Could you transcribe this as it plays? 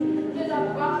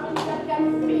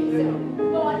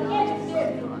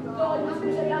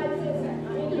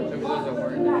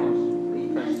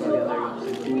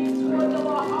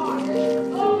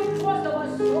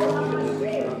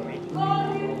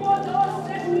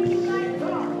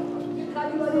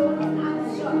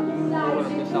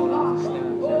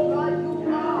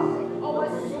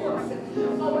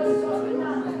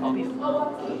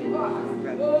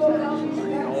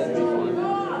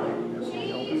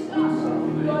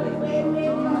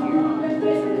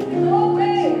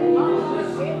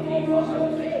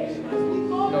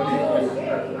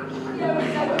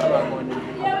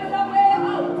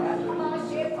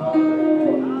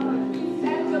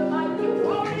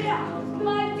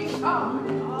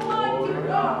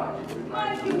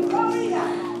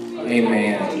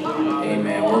Amen.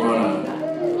 Amen. We're going to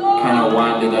kind of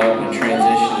wind it up and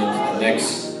transition into the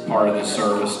next part of the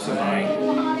service tonight.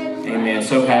 Amen.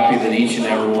 So happy that each and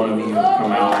every one of you have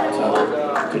come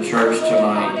out to church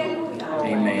tonight.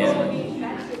 Amen.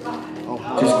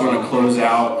 Just going to close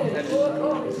out in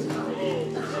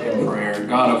prayer.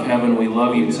 God of heaven, we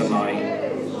love you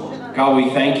tonight. God, we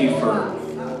thank you for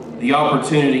the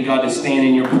opportunity, God, to stand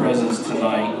in your presence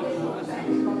tonight.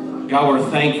 God, we're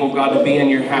thankful, God, to be in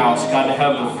your house, God, to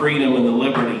have the freedom and the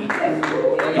liberty,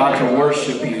 God, to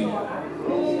worship you.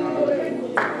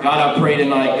 God, I pray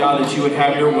tonight, God, that you would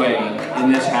have your way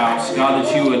in this house. God,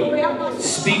 that you would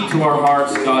speak to our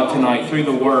hearts, God, tonight, through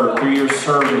the word, through your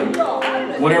servant.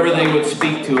 Whatever they would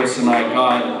speak to us tonight,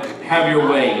 God, have your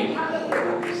way.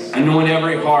 Anoint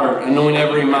every heart, anoint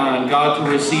every mind, God, to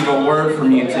receive a word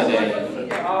from you today.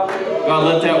 God,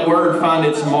 let that word find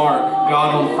its mark,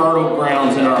 God, on fertile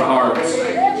grounds in our hearts.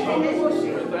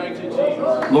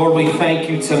 Lord, we thank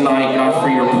you tonight, God, for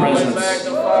your presence.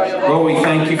 Lord, we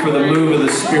thank you for the move of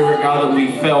the Spirit, God, that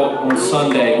we felt on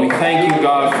Sunday. We thank you,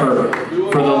 God,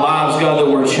 for the lives, God, that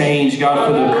were changed, God,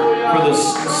 for the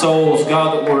souls,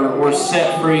 God, that were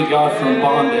set free, God, from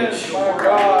bondage.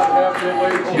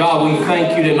 God, we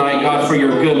thank you tonight, God, for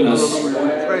your goodness.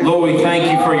 Lord, we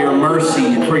thank you for your mercy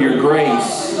and for your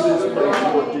grace.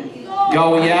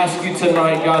 God, we ask you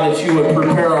tonight, God, that you would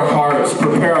prepare our hearts,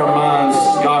 prepare our minds,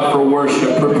 God, for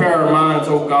worship. Prepare our minds,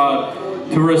 oh God,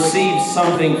 to receive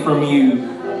something from you.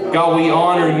 God, we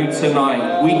honor you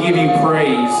tonight. We give you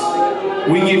praise.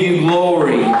 We give you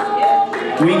glory.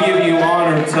 We give you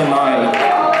honor tonight.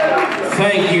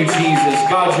 Thank you, Jesus.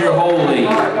 God, you're holy.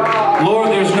 Lord,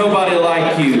 there's nobody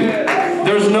like you.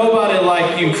 There's nobody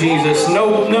like you, Jesus.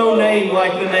 No name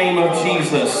like the name of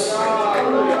Jesus.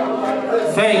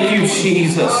 Thank you,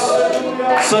 Jesus.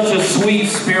 Such a sweet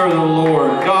Spirit of the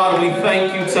Lord. God, we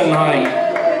thank you tonight.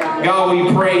 God,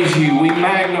 we praise you. We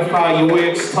magnify you. We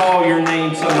extol your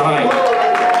name tonight.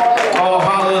 Oh,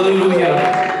 hallelujah.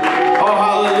 Oh,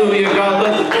 hallelujah. God,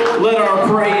 let our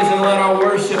praise and let our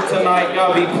worship tonight,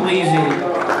 God, be pleasing.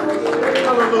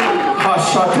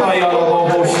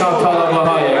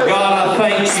 God, I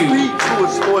thank you.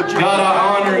 God,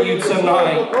 I honor you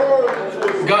tonight.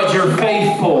 God, you're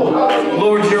faithful.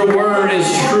 Lord, your word is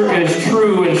true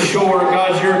and sure.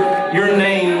 God, your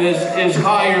name is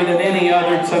higher than any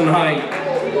other tonight.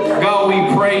 God,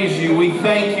 we praise you. We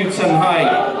thank you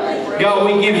tonight. God,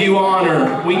 we give you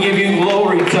honor. We give you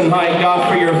glory tonight, God,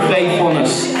 for your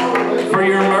faithfulness, for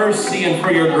your mercy, and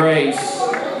for your grace.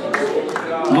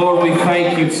 Lord, we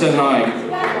thank you tonight.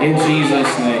 In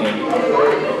Jesus' name.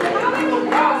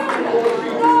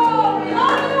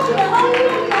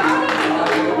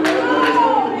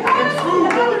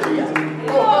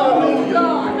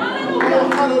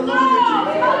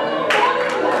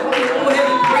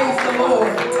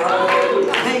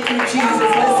 Jesus,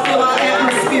 let's fill our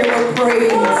atmosphere with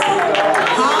praise.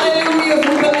 Hallelujah. If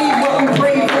we believe what we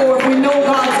pray for, if we know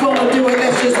God's going to do it,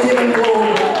 let's just give him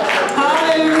glory.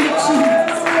 Hallelujah,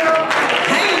 Jesus.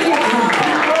 Thank you, God.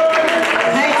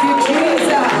 Thank you,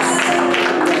 Jesus.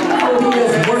 Oh, he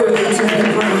is worthy to be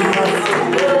praised.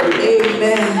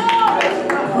 Amen.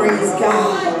 Praise God.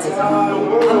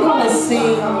 I'm going to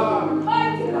sing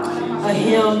a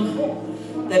hymn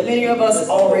that many of us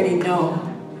already know.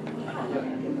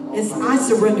 It's I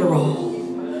Surrender All.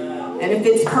 And it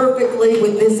fits perfectly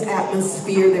with this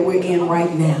atmosphere that we're in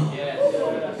right now.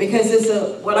 Because it's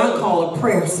what I call a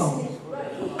prayer song.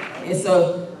 It's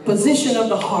a position of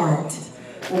the heart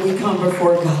when we come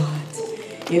before God.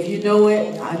 If you know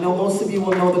it, I know most of you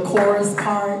will know the chorus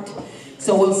part.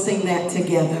 So we'll sing that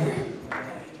together.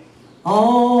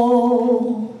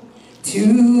 All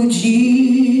to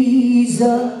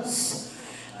Jesus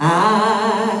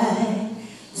I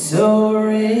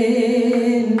surrender,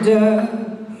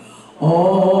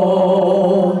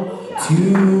 all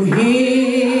to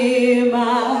him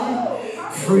I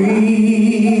freely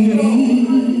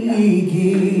freely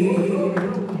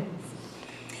give.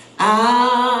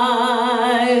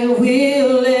 I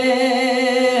will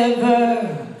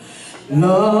ever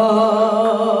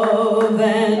love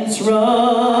and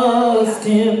trust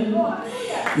Him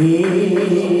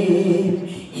in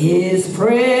His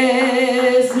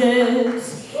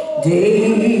presence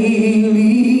daily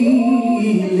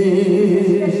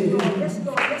live.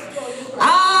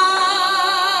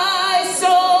 I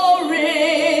surrender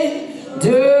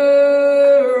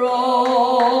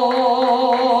all.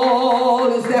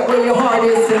 Is that where your heart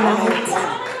is tonight?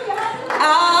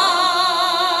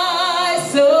 I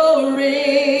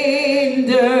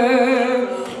surrender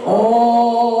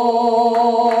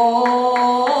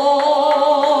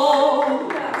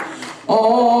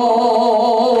all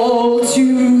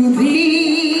to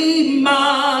Thee,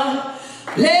 my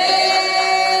blessed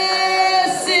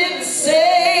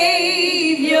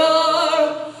Savior.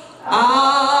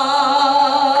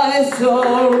 I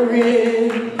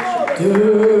surrender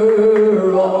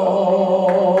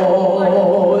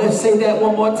all. Let's say that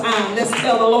one more time. Let's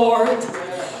tell the Lord.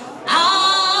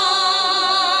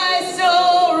 I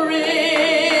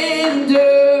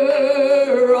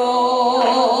surrender all.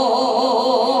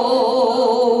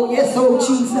 Yes, oh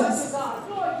Jesus.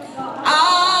 I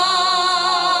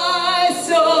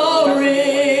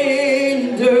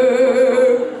surrender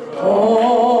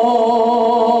all.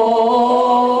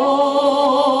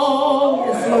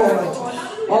 Yes, Lord.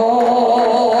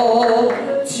 All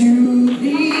to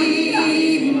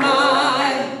Thee,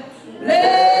 my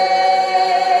blessed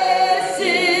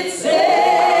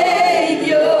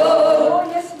Savior.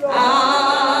 I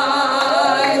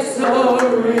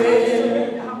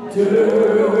surrender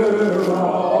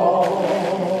all.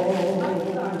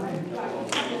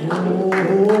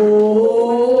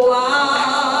 Oh, I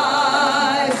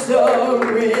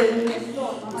surrender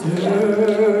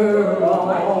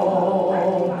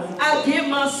all. I give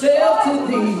myself to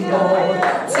Thee, Lord.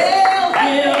 Tell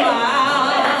Him I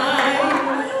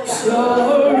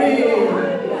surrender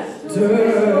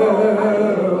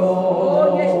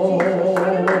all.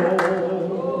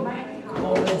 Come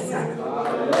on, let's sing.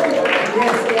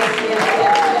 Yes, yes, yes, yes,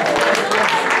 yes.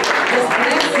 Just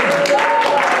bless Him.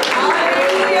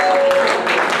 Hallelujah.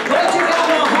 Lord, You got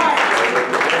my heart.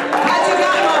 God, You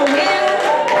got my will.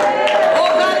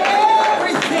 Oh, God,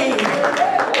 everything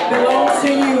belongs to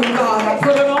You, God. I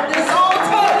put it on this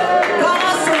altar. God, I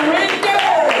surrender.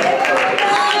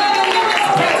 Hallelujah, this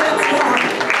presence, God.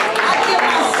 I give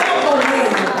myself away.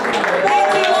 Thank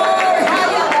You, Lord.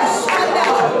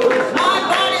 Hallelujah. My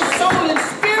body, soul, and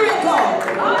spirit, God,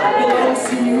 belongs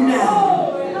to You now.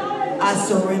 I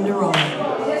surrender all.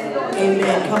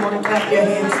 Amen. Come on and clap your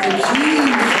hands to Jesus.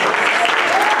 Amen.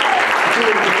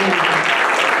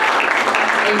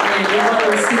 We're going to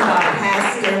receive our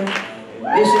pastor,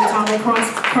 Bishop Tommy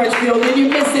Crutchfield. Did you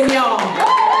miss him, y'all?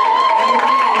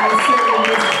 Amen. We certainly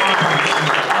miss our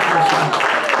pastor.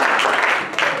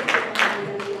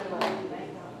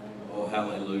 Oh,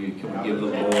 hallelujah. Can we give the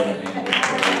Lord a hand of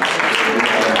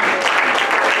praise?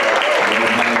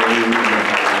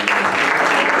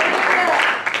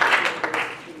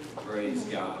 Praise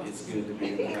God. It's good to be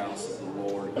in the house of the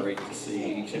Lord. Great to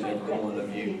see each and every one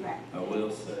of you. I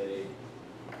will say,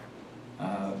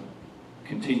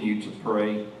 continue to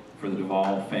pray for the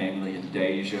Duvall family and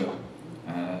Deja,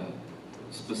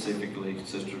 specifically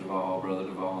Sister Duvall, Brother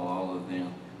Duvall, all of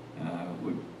them.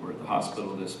 We were at the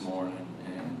hospital this morning,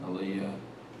 and Aaliyah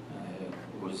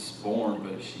was born,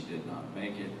 but she did not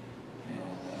make it.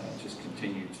 And just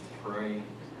continue to pray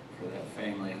for that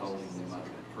family, holding them up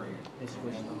in prayer.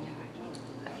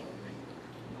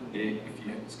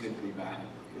 It's good to be back,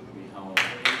 good to be home.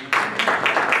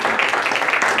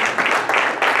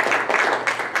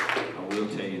 I will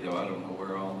tell you though, I don't know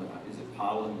where all the, is it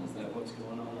pollen? Is that what's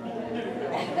going on right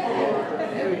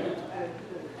there?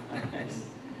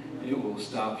 It will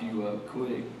stop you up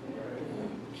quick.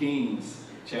 Kings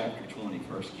chapter 20,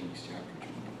 1 Kings chapter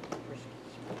 20.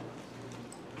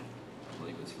 I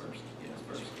believe it's first. Yes,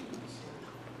 1 Kings.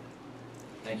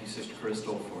 Thank you, Sister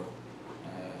Crystal, for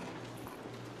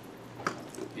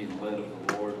being led of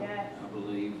the Lord. I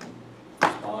believe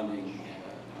responding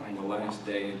on the last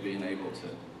day of being able to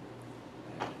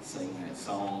sing that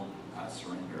song, I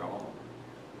Surrender All.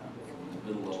 From the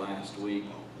middle of last week,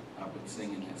 I've been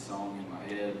singing that song in my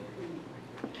head,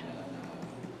 and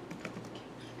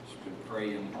just been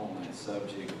praying on that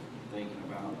subject, thinking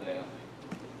about that.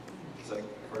 It's like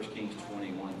 1 Kings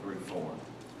 20:1-4.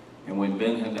 And when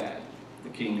Ben-Hadad, the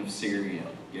king of Syria,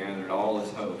 gathered all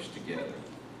his hosts together,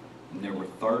 and there were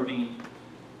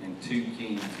 32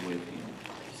 kings with him.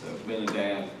 So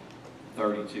Ben-Hadad,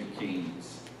 32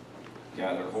 kings.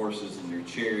 got their horses and their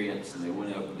chariots, and they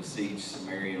went up and besieged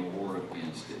Samaria and war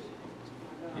against it.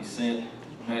 He sent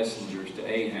messengers to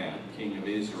Ahab, king of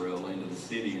Israel, into the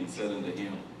city and said unto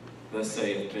him, Thus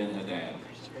saith Ben-Hadad.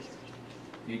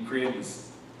 He created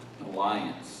this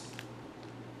alliance,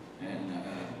 and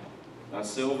thy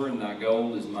silver and thy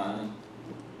gold is mine,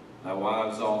 thy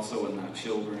wives also and thy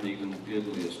children, even the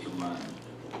goodliest are mine.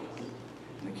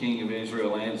 And the king of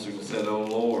Israel answered and said, O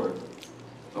Lord,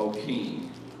 O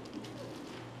king,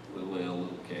 little L,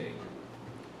 little K,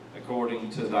 according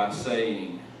to thy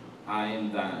saying, I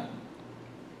am thine,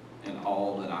 and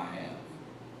all that I have.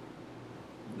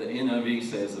 The NIV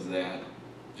says of that,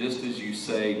 just as you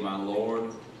say, my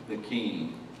Lord, the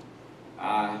king,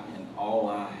 I and all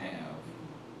I have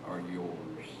are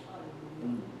yours.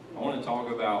 I want to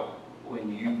talk about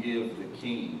when you give the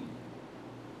king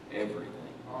everything.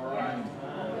 All right.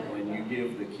 When you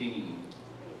give the king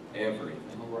everything.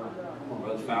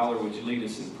 Brother Fowler, would you lead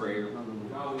us in prayer?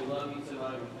 God, we love you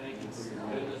tonight. We thank you for your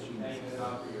goodness. We thank you,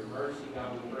 God, for your mercy.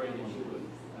 God, we pray that you would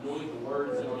anoint the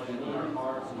words, anoint our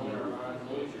hearts, anoint our minds,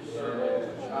 anoint your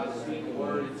servant. God, speak the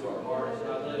word into our hearts.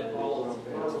 God, let it fall on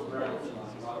fertile ground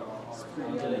tonight, God, of our hearts.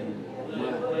 God, let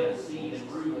it plant a seed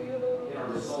and root in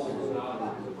our souls,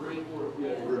 God, to bring forth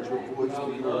good. God,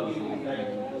 we love you. We thank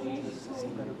you in Jesus'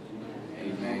 name.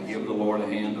 Amen. Give the Lord a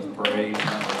hand of praise.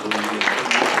 Hallelujah.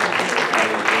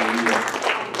 Hallelujah.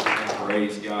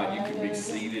 Praise God. You can be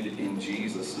seated in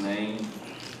Jesus' name.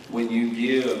 When you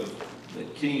give the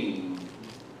King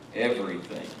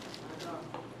everything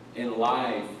in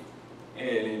life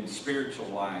and in spiritual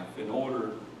life, in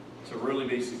order to really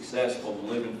be successful in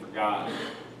living for God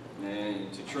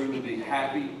and to truly be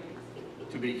happy,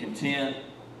 to be content,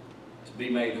 to be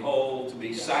made whole, to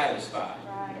be satisfied.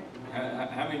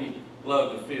 How many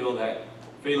love to feel that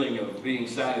feeling of being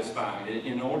satisfied?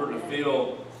 In order to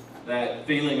feel that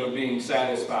feeling of being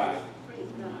satisfied,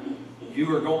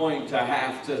 you are going to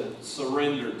have to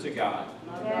surrender to God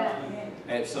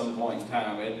at some point in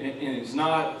time. And it's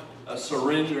not a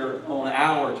surrender on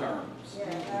our terms.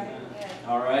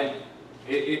 All right?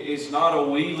 It's not a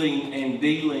wheeling and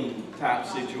dealing type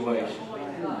situation.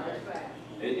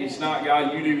 It's not,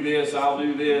 God, you do this, I'll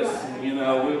do this. You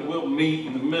know, we'll meet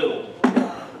in the middle.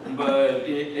 But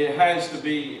it has to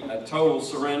be a total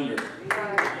surrender.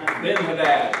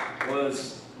 Ben-Hadad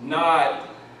was not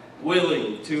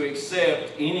willing to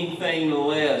accept anything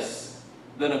less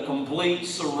than a complete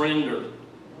surrender.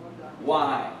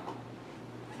 Why?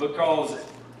 Because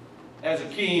as a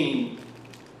king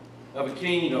of a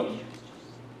kingdom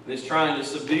that's trying to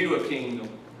subdue a kingdom,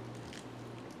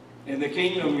 and the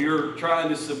kingdom you're trying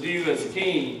to subdue as a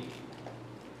king,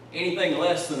 anything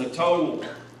less than a total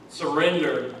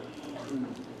surrender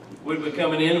would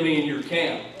become an enemy in your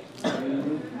camp.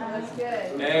 That's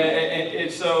good.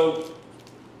 And so,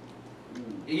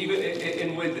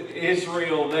 even with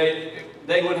Israel,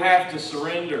 they would have to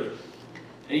surrender.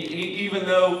 Even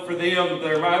though for them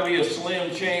there might be a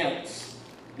slim chance.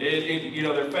 You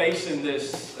know, they're facing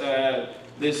this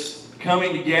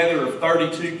coming together of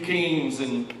 32 kings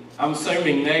and I'm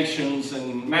assuming nations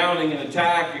and mounting an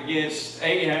attack against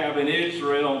Ahab and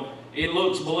Israel. It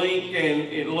looks bleak and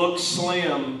it looks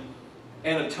slim,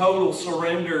 and a total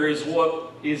surrender is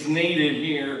what is needed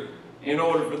here in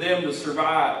order for them to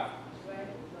survive.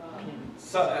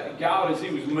 So, God, as He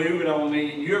was moving on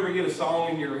me, you ever get a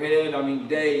song in your head? I mean,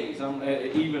 days,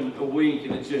 even a week,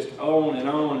 and it's just on and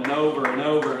over and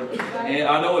over. And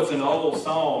I know it's an old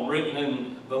song written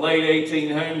in the late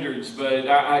 1800s, but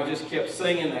I just kept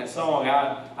singing that song.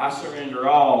 I surrender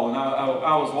all, and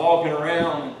I was walking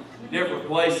around different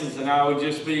places, and I would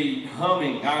just be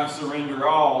humming, I surrender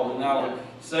all, and I would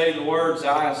say the words,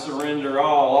 I surrender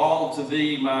all to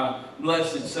Thee, my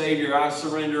blessed Savior, I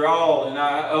surrender all, and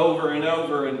over and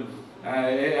over, and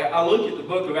I look at the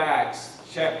book of Acts,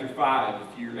 chapter 5,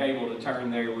 if you're able to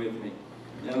turn there with me,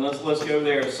 and let's go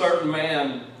there. A certain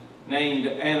man named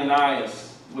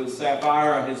Ananias, with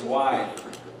Sapphira his wife,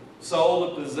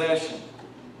 sold a possession,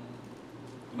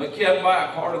 but kept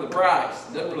back part of the price.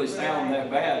 Doesn't really sound that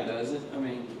bad, does it? I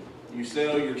mean, you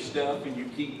sell your stuff and you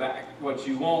keep back what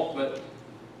you want, but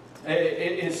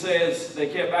it says they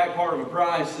kept back part of the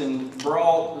price and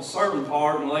brought the certain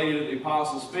part and laid it at the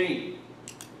apostles' feet.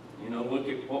 You know, look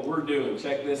at what we're doing.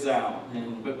 Check this out.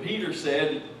 But Peter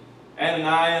said,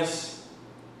 Ananias,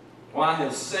 why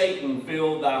has Satan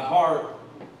filled thy heart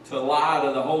to lie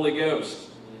to the Holy Ghost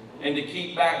and to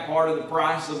keep back part of the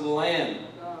price of the land?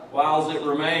 Whiles it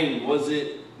remained, was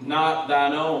it not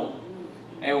thine own?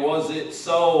 And was it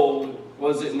sold?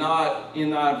 Was it not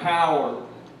in thy power?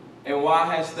 And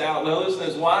why hast thou, now listen to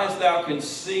this, why hast thou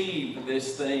conceived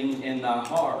this thing in thy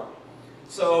heart?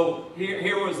 So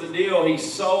here was the deal. He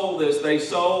sold this. They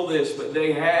sold this, but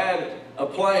they had a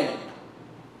plan.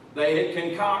 They had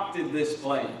concocted this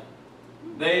plan.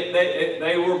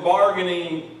 They were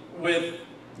bargaining with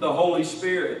the Holy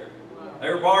Spirit. They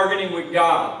were bargaining with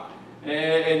God. And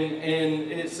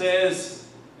it says,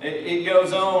 it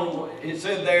goes on, it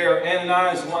said there,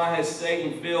 Ananias, why has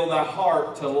Satan filled thy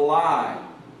heart to lie?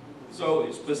 So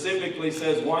it specifically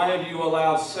says, why have you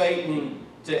allowed Satan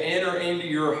to enter into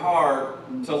your heart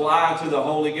to lie to the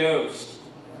Holy Ghost?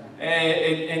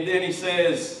 And then he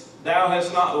says, thou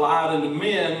hast not lied unto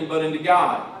men, but unto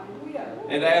God.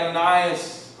 And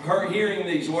Ananias, hearing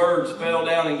these words, fell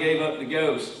down and gave up the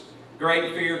ghost.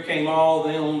 Great fear came all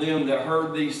on them that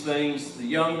heard these things. The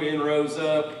young men rose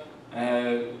up,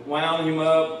 wound him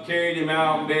up, carried him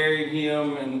out, and buried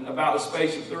him. And about the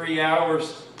space of 3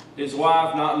 hours, his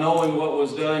wife, not knowing what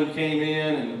was done, came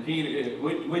in. And Peter,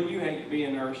 wouldn't you hate to be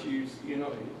in their shoes? You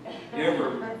know, you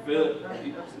ever feel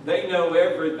it? They know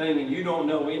everything, and you don't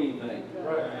know anything.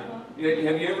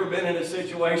 Have you ever been in a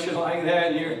situation like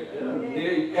that?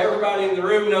 Everybody in the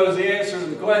room knows the answer to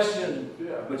the question,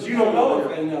 but you don't know if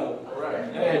they know.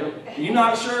 And you're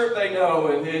not sure if they know,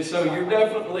 and so you're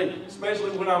definitely,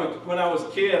 especially when I was a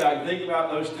kid, I think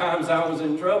about those times I was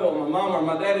in trouble. My mom or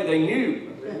my daddy, they knew.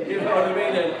 You know what I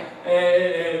mean?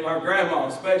 And my grandma,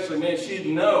 especially, man, she'd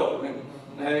know.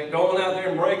 And going out there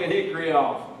and break a hickory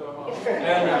off.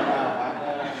 And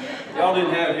y'all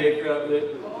didn't have hickory up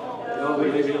there. Y'all were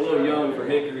maybe a little young for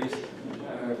hickories.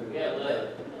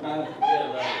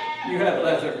 You had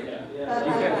leather. You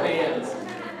had hands.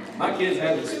 My kids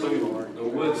had the spoon, the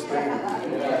wood spoon.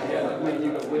 Yeah, I mean,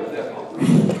 you could whip that.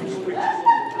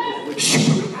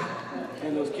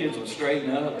 And those kids would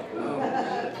straighten up.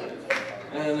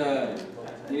 And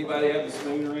anybody have the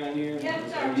spoon around here?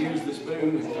 Or use the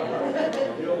spoon?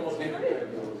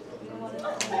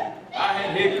 I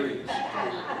had hickories.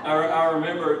 I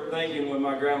remember thinking when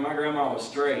my grandma was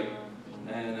straight,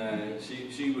 and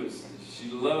she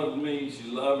loved me, she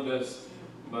loved us,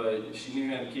 but she knew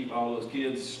how to keep all those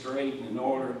kids straight and in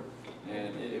order.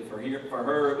 And for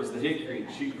her, it was the hickory.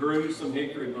 She grew some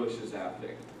hickory bushes out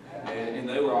there, and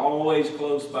they were always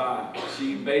close by.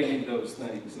 She babied those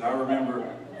things. And I remember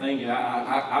thinking,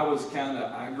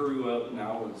 I grew up and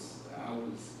I was a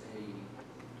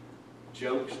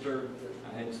jokester.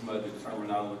 I had some other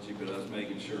terminology, but I was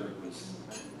making sure it was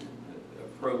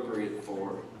appropriate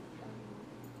for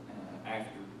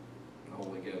after the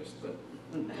Holy Ghost. But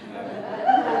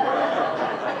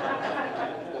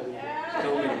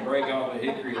told me to break off a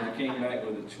hickory and I came back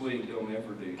with a twig. Don't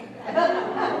ever do that.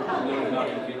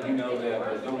 You know that,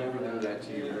 but don't ever do that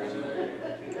to your grandmother.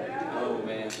 Oh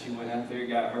man, she went out there,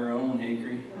 got her own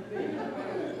hickory,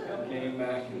 came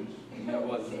back, and that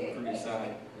wasn't a pretty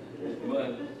sight.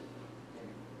 But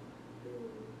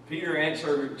Peter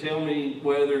answered, tell me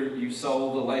whether you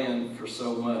sold the land for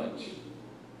so much.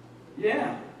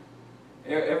 Yeah.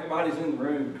 Everybody's in the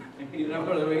room. You know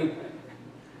what I mean?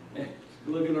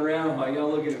 Looking around while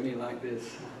y'all looking at me like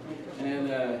this. And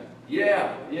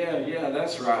yeah,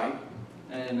 that's right.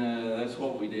 And that's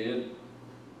what we did.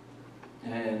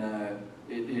 And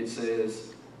it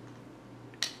says,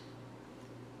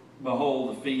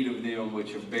 behold, the feet of them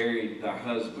which have buried thy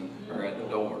husband are at the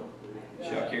door,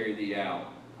 shall carry thee out.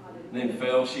 Then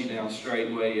fell she down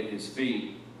straightway at his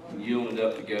feet, and yielded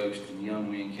up the ghost. And the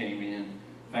young men came in,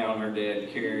 found her dead,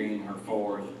 carrying her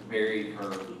forth, buried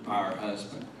her by her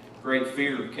husband. Great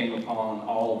fear came upon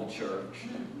all the church,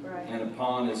 and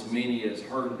upon as many as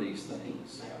heard these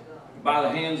things. By the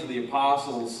hands of the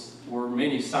apostles were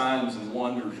many signs and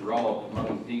wonders wrought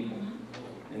among the people.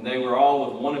 And they were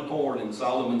all with one accord in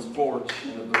Solomon's porch,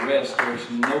 and of the rest there was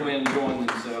no man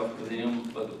joined himself to them,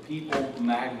 but the people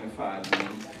magnified them.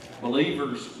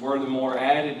 Believers were the more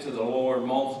added to the Lord,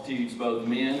 multitudes, both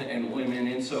men and women,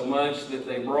 insomuch that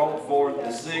they brought forth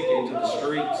the sick into the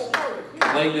streets,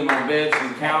 laid them on beds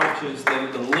and couches, that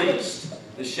at the least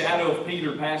the shadow of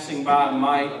Peter passing by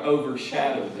might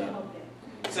overshadow them.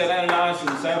 It said Ananias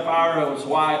and Sapphira,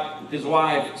 his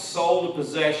wife, sold a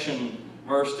possession,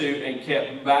 verse 2, and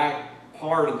kept back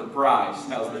part of the price.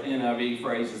 How's the NIV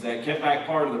phrases that? Kept back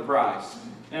part of the price.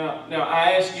 Now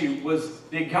I ask you,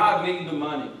 did God need the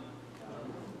money?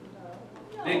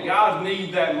 Did God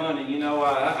need that money? You know,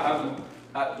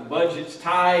 the budget's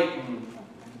tight,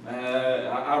 and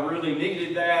I really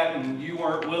needed that, and you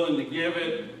weren't willing to give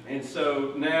it, and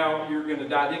so now you're going to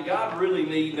die. Did God really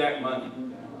need that money?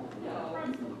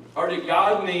 Or did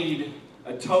God need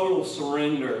a total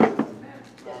surrender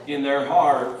in their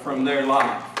heart from their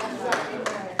life?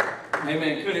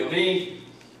 Amen. Could it be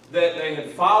that they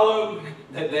had followed,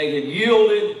 that they had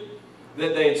yielded,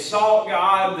 that they had sought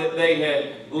God, that they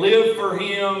had lived for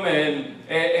Him,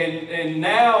 and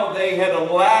now they had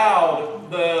allowed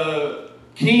the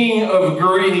king of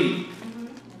greed,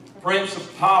 prince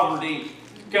of poverty,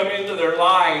 come into their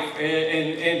life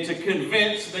and to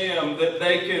convince them that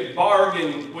they could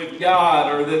bargain with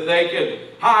God, or that they could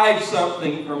hide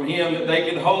something from Him, that they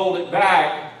could hold it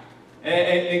back.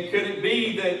 And could it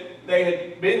be that they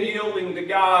had been yielding to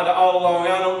God all along?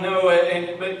 I don't know.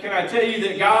 But can I tell you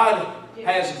that God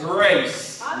has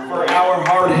grace for our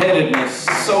hard-headedness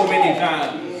so many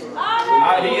times.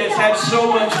 He has had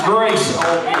so much grace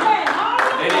on me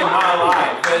and in my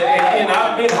life. And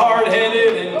I've been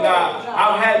hard-headed, and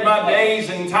I've had my days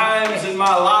and times in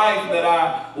my life that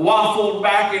I waffled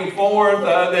back and forth,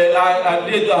 that I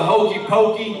did the hokey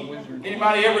pokey.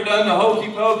 Anybody ever done the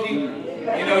hokey pokey?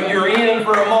 You know, you're in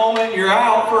for a moment, you're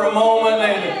out for a moment,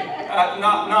 and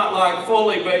not like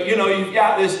fully, but you know, you've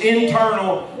got this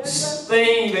internal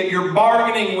thing that you're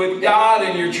bargaining with God,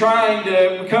 and you're trying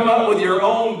to come up with your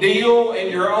own deal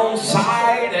and your own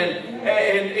side,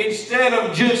 and instead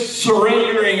of just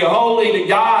surrendering wholly to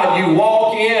God, you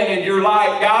walk in and you're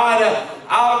like, God,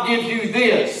 I'll give you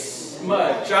this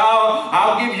much.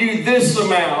 I'll give you this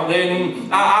amount,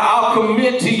 and I'll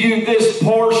commit to you this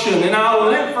portion, and I'll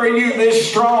live for you this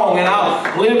strong, and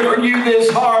I'll live for you this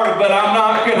hard, but I'm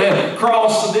not going to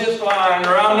cross this line,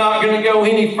 or I'm not going to go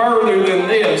any further than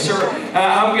this, or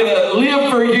I'm going to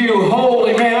live for you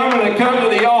wholly. Man, I'm going to come to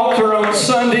the altar on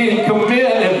Sunday and commit,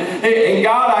 and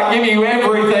God, I give you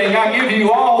everything. I give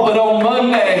you all, but on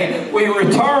Monday we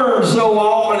return so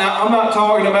often. I'm not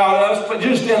talking about us, but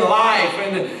just in life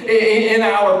and in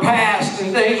our past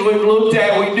and things we've looked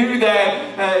at, we do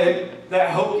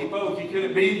that hokey pokey. Could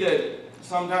it be that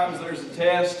sometimes there's a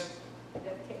test,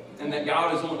 and that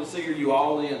God is wanting to see, are you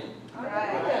all in?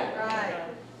 Right.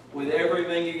 With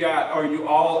everything you got, are you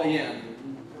all in?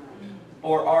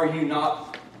 Or are you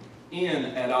not in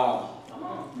at all?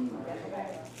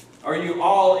 Are you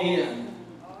all in?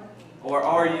 Or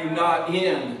are you not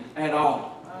in at all?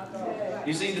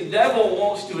 You see, the devil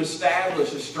wants to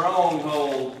establish a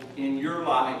stronghold in your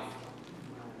life.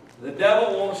 The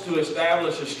devil wants to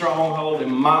establish a stronghold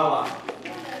in my life.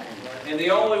 And the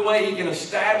only way he can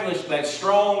establish that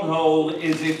stronghold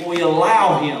is if we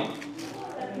allow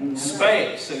him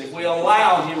space, and if we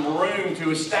allow him room to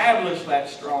establish that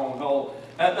stronghold.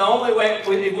 The only way, if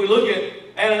we look at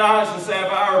Ananias and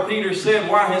Sapphira, Peter said,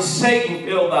 why has Satan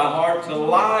filled thy heart to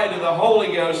lie to the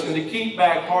Holy Ghost and to keep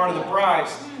back part of the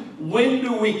price? When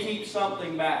do we keep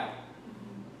something back?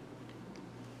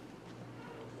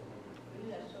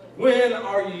 When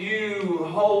are you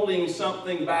holding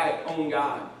something back on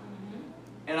God?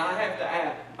 And I have to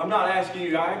ask, I'm not asking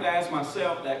you, I have to ask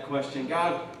myself that question.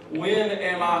 God, when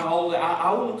am I holding?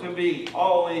 I want to be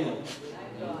all in.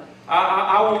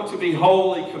 I want to be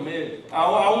wholly committed. I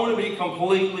want to be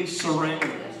completely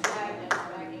surrendered.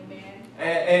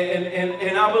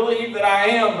 And I believe that I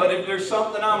am, but if there's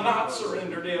something I'm not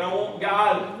surrendered in, I want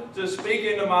God to speak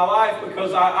into my life,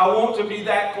 because I want to be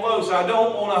that close. I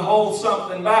don't want to hold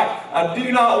something back. I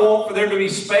do not want for there to be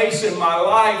space in my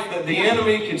life that the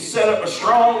enemy can set up a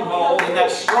stronghold, and that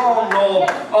stronghold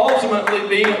ultimately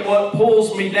being what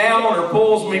pulls me down or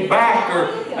pulls me back.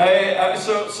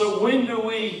 So when do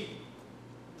we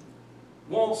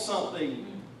want something?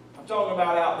 I'm talking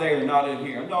about out there, not in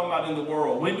here. I'm talking about in the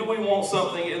world. When do we want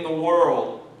something in the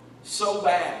world so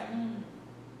bad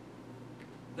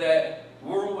that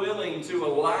we're willing to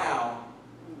allow?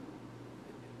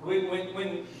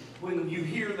 When you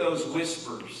hear those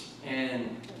whispers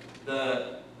and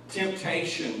the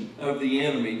temptation of the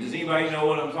enemy, does anybody know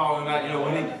what I'm talking about? You know,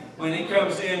 when he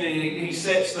comes in and he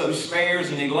sets those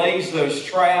snares and he lays those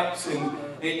traps, and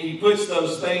he puts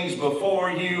those things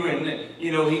before you, and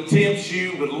you know, he tempts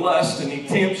you with lust, and he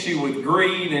tempts you with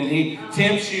greed, and he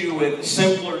tempts you with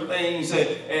simpler things,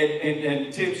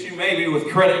 and tempts you maybe with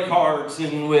credit cards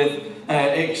and with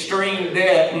extreme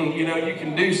debt, and you know, you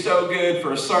can do so good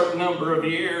for a certain number of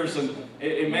years, and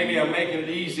maybe I'm making it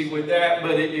easy with that,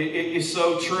 but it's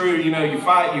so true. You know, you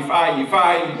fight,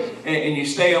 and you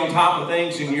stay on top of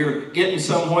things, and you're getting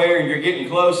somewhere, and you're getting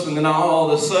close, and then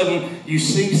all of a sudden you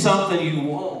see something you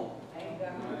want.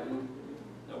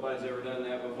 Nobody's ever done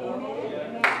that before.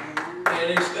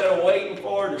 And instead of waiting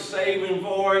for it or saving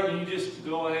for it, you just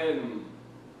go ahead and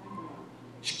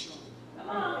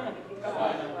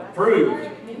approved.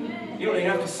 You don't even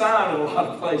have to sign in a lot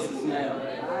of places now.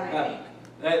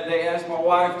 They asked my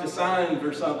wife to sign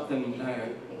for something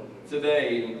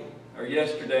today or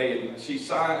yesterday, and she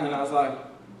signed, and I was like,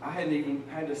 I hadn't even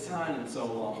had to sign in so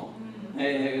long.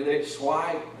 And they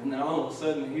swipe, and then all of a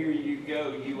sudden, here you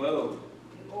go, you owe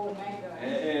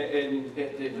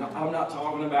And I'm not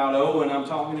talking about Owen, I'm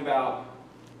talking about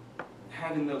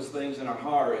having those things in our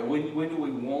heart. And when do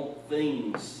we want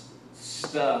things,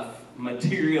 stuff,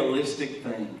 materialistic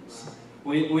things?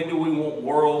 When do we want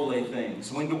worldly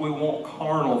things? When do we want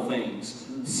carnal things?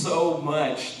 So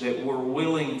much that we're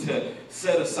willing to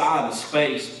set aside a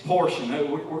space, portion.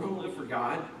 We're going to live for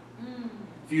God.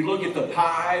 If you look at the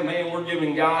pie, man, we're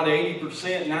giving God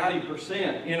 80%,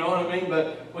 90%. You know what I mean?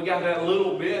 But we got that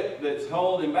little bit that's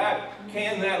holding back.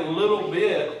 Can that little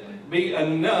bit be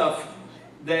enough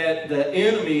that the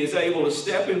enemy is able to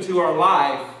step into our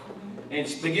life and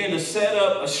begin to set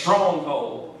up a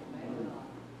stronghold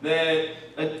that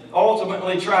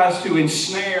ultimately tries to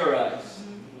ensnare us?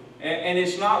 And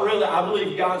it's not really, I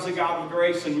believe God's a God of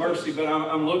grace and mercy, but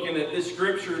I'm looking at this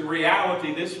scripture in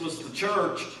reality. This was the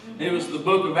church. It was the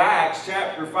book of Acts,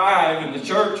 chapter 5, and the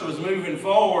church was moving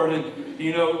forward. And,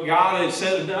 you know, God had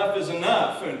said enough is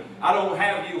enough. And I don't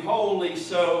have you holy,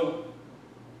 so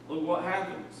look what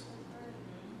happens.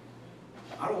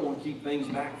 I don't want to keep things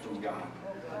back from God.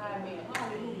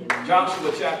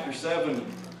 Joshua chapter 7,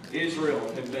 Israel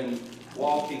had been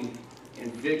walking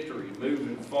in victory,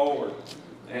 moving forward.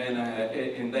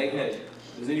 And they had,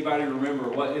 does anybody remember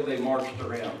what had they marched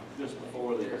around just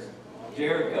before this?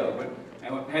 Jericho.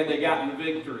 And had they gotten the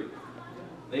victory?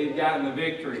 They had gotten the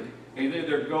victory. And then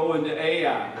they're going to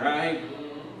Ai, right?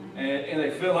 And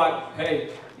they feel like, hey,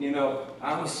 you know,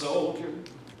 I'm a soldier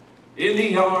in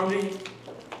the army,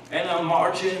 and I'm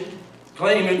marching,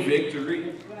 claiming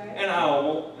victory. And I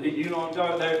won't, you know what I'm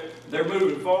talking about? They're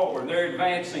moving forward. They're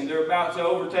advancing. They're about to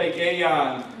overtake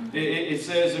Ai. It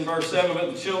says in verse 7,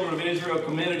 but the children of Israel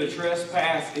committed a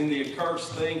trespass in the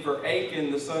accursed thing, for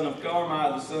Achan, the son of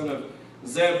Carmi, the son of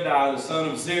Zebdi, the son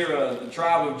of Zerah, the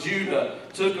tribe of Judah,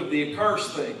 took of the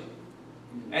accursed thing.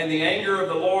 And the anger of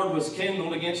the Lord was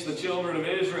kindled against the children of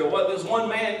Israel. What this one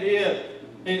man did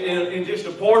in just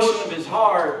a portion of his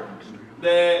heart,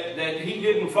 that he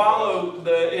didn't follow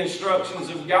the instructions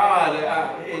of God,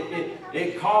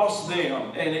 it cost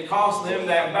them, and it cost them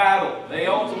that battle. They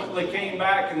ultimately came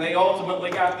back and they ultimately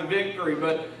got the victory,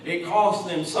 but it cost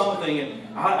them something.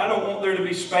 And I don't want there to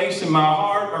be space in my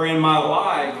heart or in my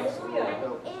life.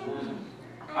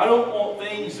 I don't want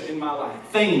things in my life.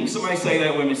 Things. Somebody say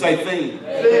that with me. Say things.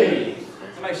 Things.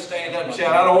 Somebody stand up and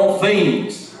shout, I don't want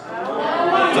things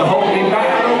to hold me back.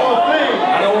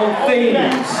 I don't want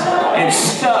things and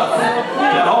stuff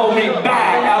to hold me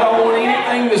back. I don't want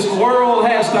anything this world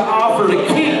has to offer to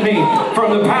keep me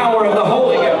from the power of the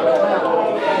Holy Ghost.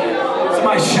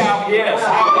 Somebody shout yes.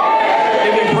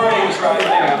 Give me praise right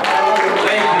now.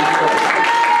 Thank you,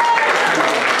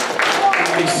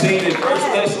 church. Be seated. 1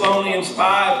 Thessalonians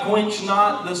 5, quench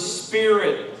not the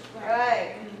spirit.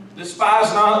 Right.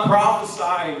 Despise not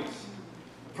prophesying.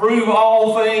 Prove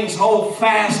all things, hold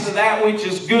fast to that which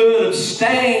is good,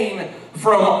 abstain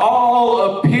from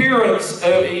all appearance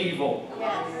of evil.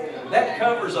 Yes. That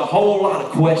covers a whole lot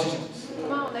of questions.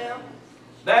 Come on now.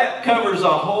 That covers a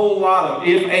whole lot of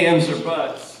if, ands, or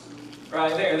buts.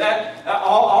 Right there. A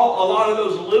lot of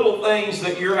those little things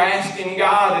that you're asking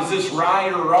God, is this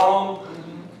right or wrong?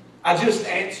 I just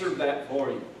answered that for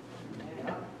you.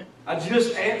 I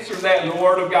just answered that in the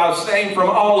Word of God. Abstain from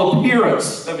all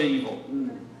appearance of evil.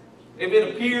 If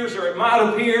it appears or it might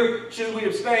appear, should we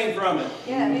abstain from it?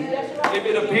 Yeah. If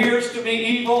it appears to be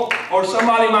evil, or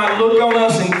somebody might look on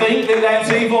us and think that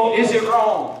that's evil, is it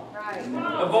wrong? Right.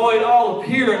 Avoid all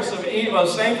appearance of evil.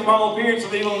 Abstain from all appearance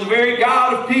of evil. And the very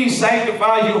God of peace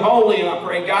sanctify you wholly. And I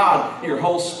pray, God, your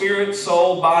whole spirit,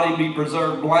 soul, body be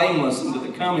preserved blameless unto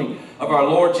the coming of our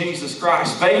Lord Jesus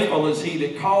Christ. Faithful is he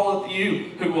that calleth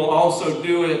you, who will also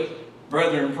do it.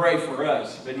 Brethren, pray for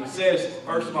us. But he says,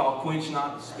 first of all, quench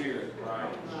not the Spirit.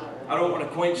 I don't want to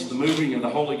quench the moving of the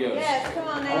Holy Ghost. Yes, come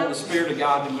on I want now. the Spirit of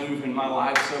God to move in my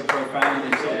life so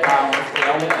profoundly, so powerfully.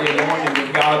 I want the anointing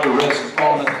of God to rest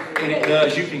upon us. And it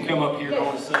does. You can come up here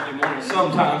on a Sunday morning.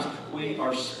 Sometimes we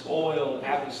are spoiled,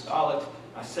 apostolic.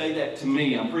 I say that to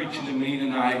me. I'm preaching to me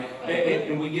tonight.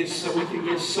 And we can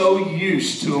get so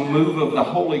used to a move of the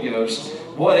Holy Ghost.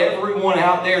 What everyone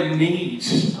out there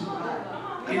needs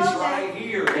is right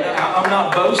here. I'm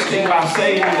not boasting by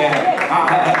saying that.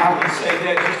 I can say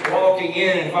that just walking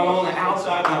in, and if I'm on the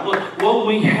outside and I look, what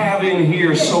we have in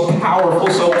here is so powerful,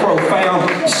 so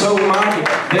profound, so mighty,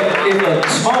 that if a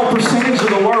small percentage of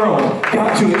the world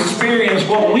got to experience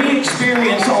what we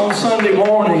experience on Sunday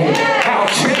morning, how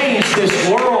changed this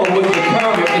world would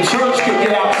become if the church could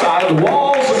get outside the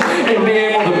walls and be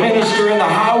able to minister in the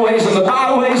highways and the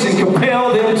byways and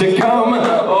compel them to come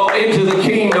into the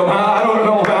kingdom. I don't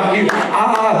know about you.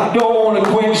 I don't want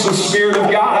to quench the Spirit of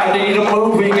God. I need a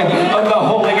moving of the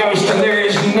Holy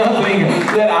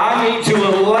that I need to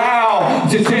allow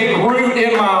to take root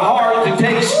in my heart, to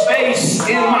take space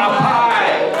in my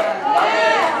pie.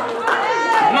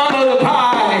 None of the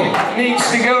pie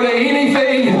needs to go to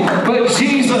anything but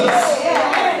Jesus.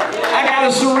 I got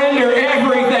to surrender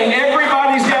everything. Everything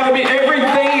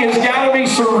has got to be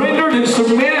surrendered and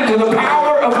submitted to the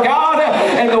power of God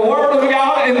and the Word of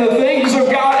God and the things of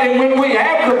God. And when we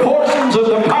have the portions of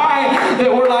the pie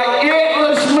that we're like,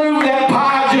 let's move that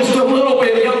pie just a little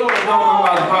bit. You know what I'm talking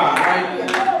about, the pie,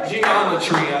 right?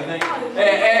 Geometry, I think.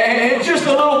 And just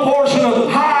a little portion of the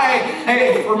pie.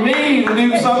 Hey, for me to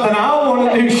do something I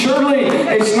want to do, surely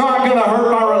it's not going to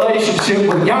hurt my relationship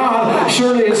with God.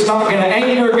 Surely it's not going to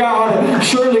anger God.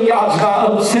 Surely God's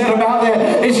not upset about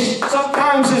that.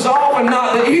 Sometimes it's often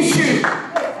not the issue.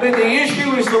 But the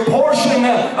issue is the portion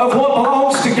of what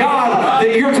belongs to God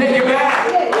that you're taking back.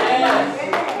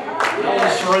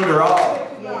 Don't surrender all.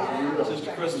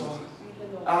 Sister Crystal,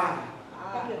 I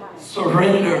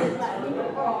surrender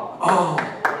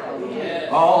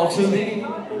all to Thee.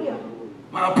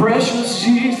 My precious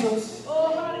Jesus,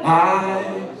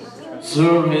 I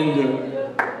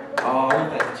surrender all.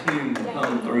 That tune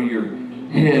come through your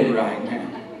head right now.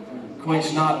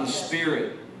 Quench not the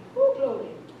Spirit.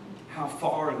 How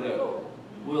far, though,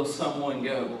 will someone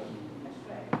go?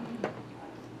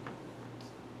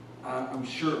 I'm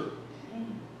sure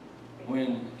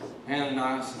when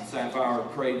Ananias and Sapphira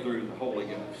prayed through the Holy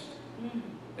Ghost,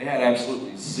 they had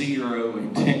absolutely zero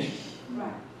intention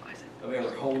of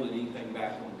ever holding anything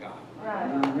back on God.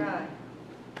 Right.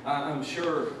 I'm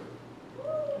sure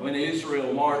when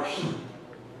Israel marched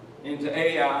into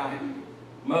Ai,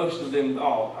 most of them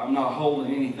thought, I'm not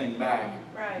holding anything back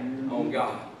on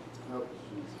God.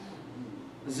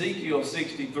 Ezekiel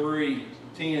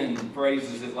 63:10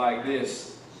 phrases it like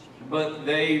this. But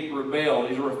they rebelled.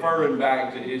 He's referring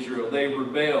back to Israel. They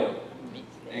rebelled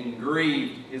and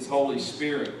grieved His Holy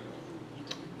Spirit.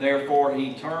 Therefore,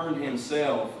 He turned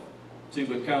Himself to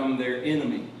become their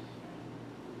enemy.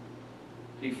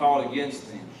 He fought against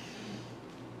them.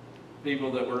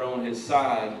 People that were on His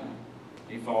side,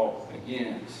 He fought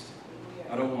against.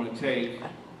 I don't want to take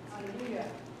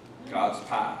God's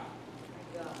pie.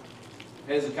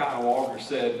 Hezekiah Walker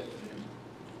said,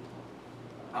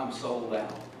 I'm sold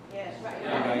out. Yes, right.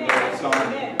 Everybody got that song?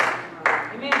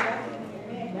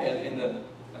 Amen.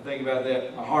 I think about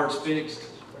that. My heart's fixed.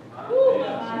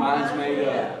 Mine's made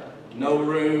up. No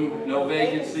room, no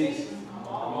vacancies. I'm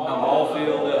all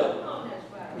filled up.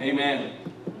 Amen.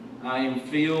 I am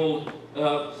filled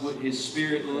up. His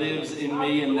Spirit lives in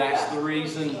me, and that's the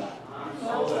reason. My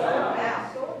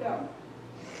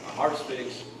heart's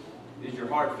fixed. Is your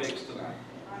heart fixed tonight?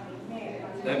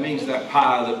 That means that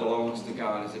pie that belongs to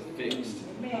God, is it fixed?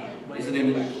 Is it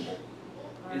immovable?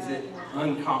 Is it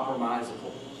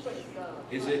uncompromisable?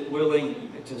 Is it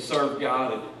willing to serve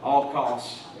God at all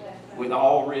costs, with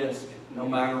all risk, no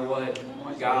matter what?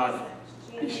 God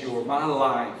is yours. My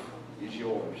life is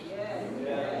yours.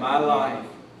 My life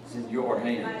is in your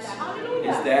hands.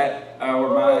 Is that our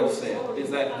mindset? Is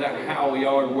that how we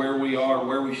are, where we are,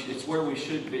 it's where we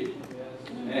should be?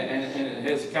 And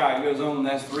Hezekiah goes on,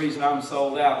 that's the reason I'm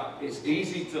sold out. It's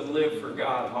easy to live for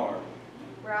God hard.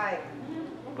 Right.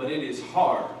 But it is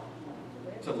hard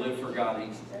to live for God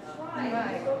easy.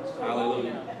 Right.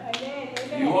 Hallelujah.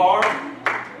 You are,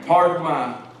 pardon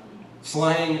my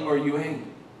slang, or you ain't.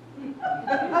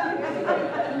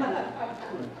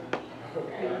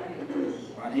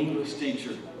 My English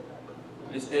teacher,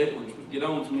 Miss Edwards, would get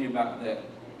on to me about that.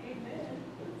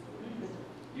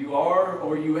 You are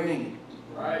or you ain't.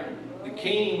 Right. The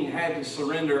king had to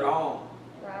surrender all.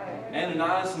 Right.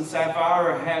 Ananias and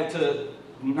Sapphira had to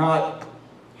not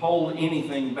hold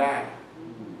anything back.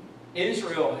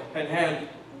 Israel had had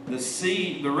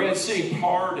the Red Sea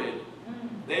parted.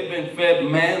 They'd been fed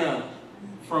manna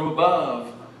from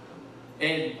above.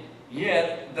 And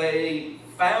yet they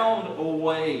found a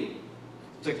way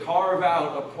to carve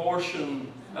out a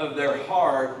portion of their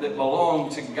heart that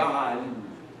belonged to God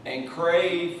and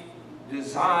crave,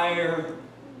 desire,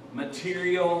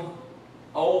 material,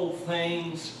 old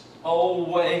things, old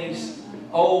ways,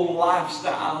 old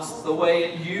lifestyles, the way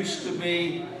it used to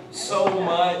be so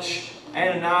much.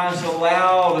 Ananias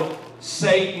allowed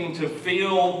Satan to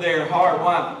fill their heart.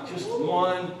 Why?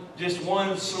 Just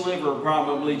one sliver,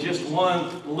 probably, just one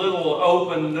little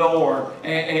open door.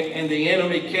 And the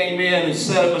enemy came in and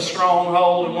set up a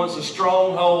stronghold. And once a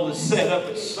stronghold is set up,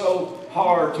 it's so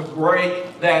hard to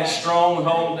break that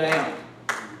stronghold down.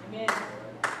 Amen.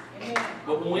 Amen.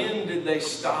 But when did they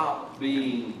stop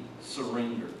being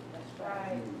surrendered? That's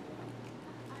right.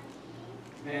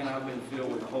 Man, I've been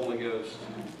filled with the Holy Ghost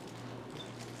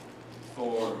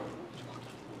for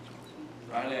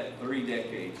right at 3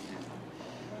 decades now.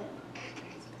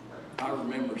 I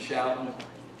remember shouting.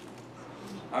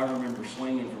 I remember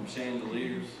swinging from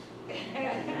chandeliers.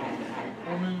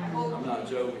 I'm not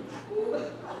joking.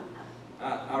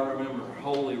 I remember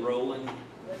holy rolling.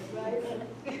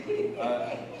 If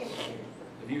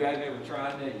you hadn't ever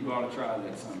tried that, you ought to try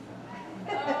that sometime.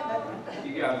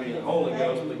 You got to be the Holy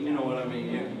Ghost, but you know what I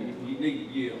mean. You need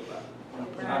to yield.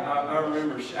 I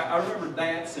remember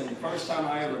dancing. The first time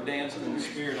I ever danced in the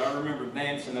Spirit, I remember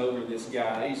dancing over this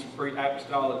guy. He's an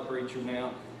apostolic preacher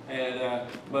now,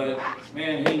 but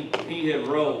man, he had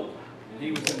rolled, and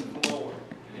he was in the floor,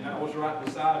 and I was right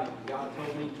beside him. God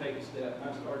told me to take a step, and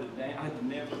I started dancing. I had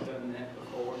never done that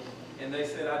before. And they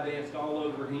said I danced all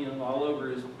over him, all over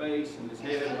his face and his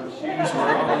head, and his shoes were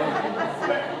all over.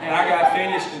 And I got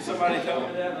finished, and somebody told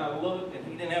me that, and I looked, and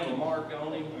he didn't have a mark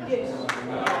on him.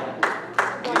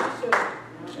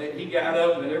 He got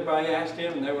up, and everybody asked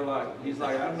him, and they were like, he's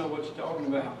like, I don't know what you're talking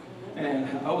about. And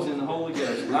I was in the Holy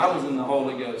Ghost, and I was in the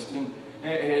Holy Ghost. And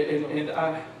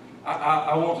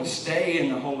I want to stay in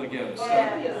the Holy Ghost.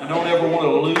 I don't ever want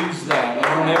to lose that.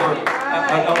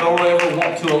 I don't ever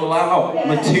want to allow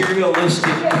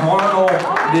materialistic, carnal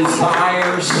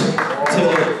desires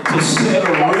to set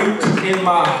a root in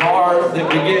my heart that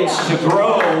begins to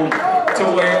grow to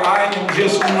where I am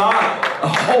just not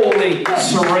wholly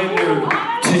surrendered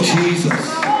to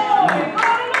Jesus.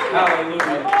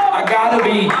 Hallelujah. I got to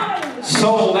be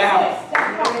sold out.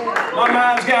 My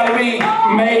mind's got to be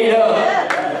made up.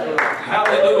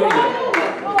 Hallelujah.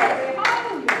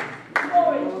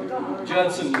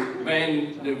 Judson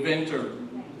Van Deventer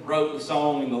wrote the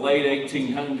song in the late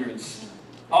 1800s.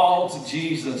 All to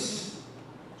Jesus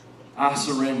I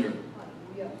surrender.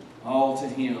 All to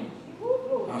Him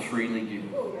I freely give.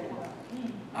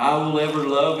 I will ever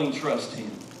love and trust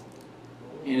Him.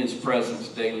 In His presence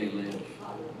daily live.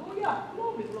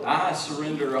 I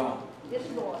surrender all.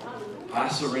 I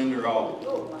surrender all.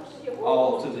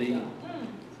 All to Thee,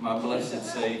 my blessed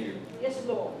Savior.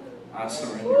 I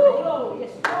surrender all.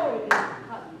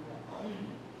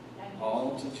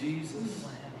 All to Jesus,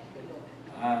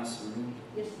 I surrender.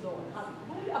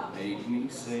 Make me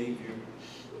Savior,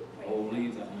 holy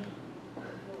Thine.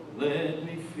 Let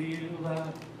me feel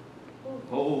Thy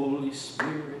Holy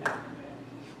Spirit.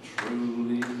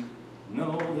 Truly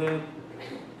know that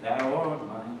Thou art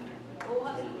mine.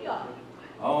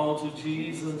 All to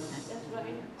Jesus,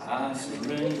 I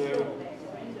surrender.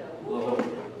 Lord,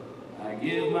 I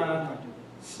give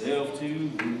myself to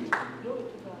Thee.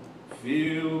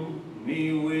 Fill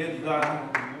me with Thy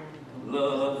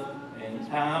love and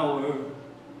power.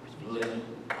 Let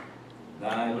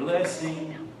Thy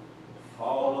blessing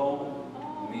fall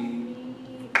on me.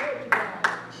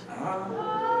 I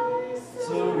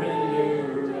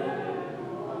surrender.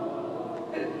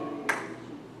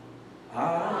 I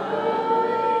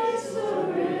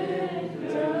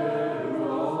surrender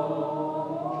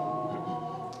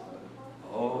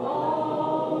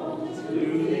all to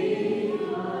Thee,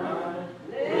 my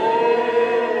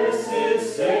blessed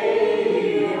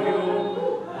Savior.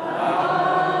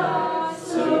 I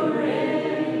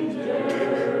surrender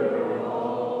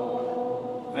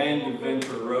all. Van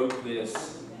Deventer wrote this.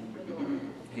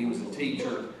 He was a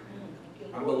teacher,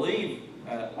 I believe,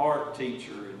 an art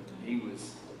teacher. He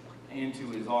was into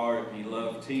his art and he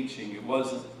loved teaching. It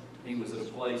wasn't, he was at a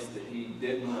place that he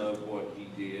didn't love what he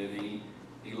did.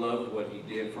 He loved what he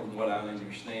did from what I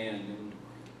understand. And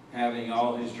having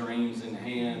all his dreams in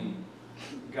hand,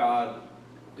 God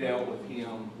dealt with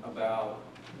him about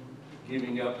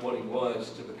giving up what he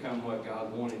was to become what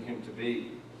God wanted him to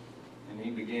be. And he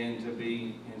began to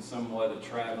be in somewhat a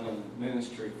traveling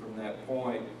ministry from that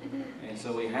point. And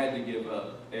so he had to give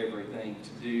up everything to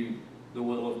do the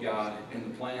will of God and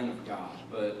the plan of God.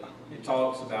 But it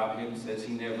talks about him, says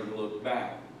he never looked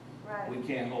back. Right. We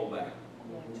can't hold back.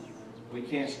 We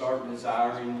can't start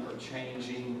desiring or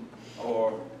changing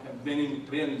or have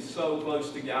been so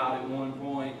close to God at one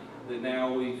point that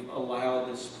now we've allowed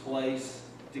this place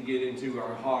to get into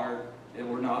our heart and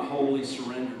we're not wholly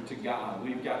surrendered to God.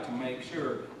 We've got to make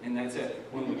sure, and that's it.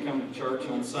 When we come to church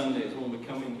on Sundays, when we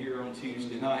come in here on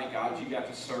Tuesday night, God, you got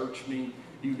to search me.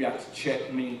 You've got to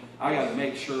check me. I got to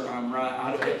make sure I'm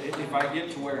right. If I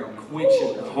get to where I'm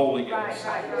quenching the Holy Ghost,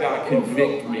 God,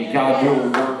 convict me. God, do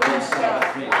a work inside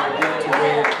of me. If I get to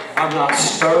where I'm not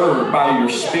stirred by your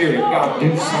Spirit, God,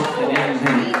 do something in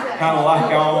me. Kind of like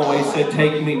I always said,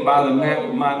 take me by the neck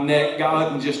of my neck,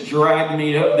 God, and just drag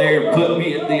me up there and put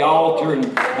me at the altar and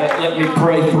let me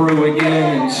pray through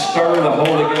again and stir the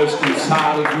Holy Ghost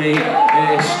inside of me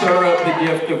and stir up the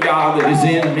gift of God that is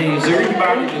in me. Is there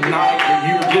anybody tonight that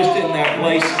you're just in that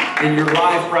place in your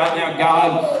life right now.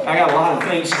 God, I got a lot of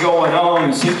things going on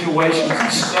and situations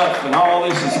and stuff, and all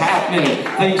this is happening,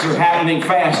 and things are happening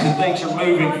fast, and things are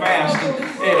moving fast.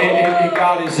 And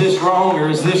God, is this wrong, or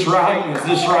is this right? And is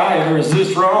this right, or is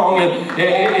this wrong?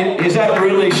 And is that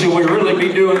really, should we really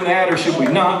be doing that, or should we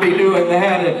not be doing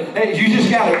that? And you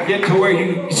just got to get to where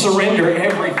you surrender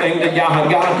everything to God.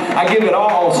 God, I give it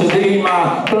all to Thee,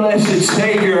 my blessed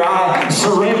Savior. I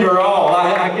surrender all.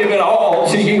 I give it all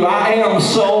to You. I am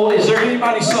sold. Is there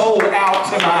anybody sold out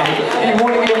tonight? You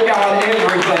want to give God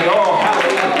everything? Oh,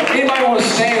 hallelujah. Anybody want to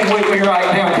stand with me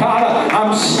right now? God,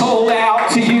 I'm sold out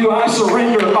to You. I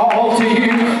surrender all to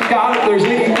You. God, if there's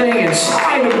anything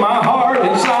inside of my heart,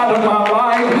 inside of my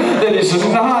life that is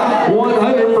not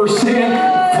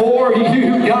 100% for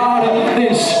You, God,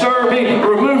 then stir me,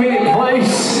 remove any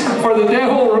place for the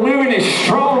devil, remove any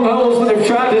strongholds that have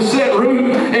tried to set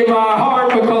root in my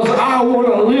heart, because I want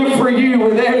to live for You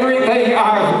with everything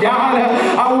I've got.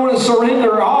 I want to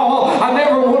surrender all. I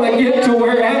never want to get to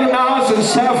where Ananias and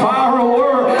Sapphira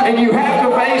were, and you have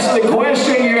to face the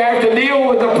question, you have to deal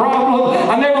with the problem.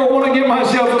 I never want to get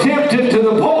myself tempted to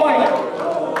the point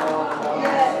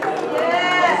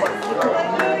that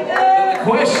the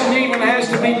question even has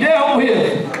to be dealt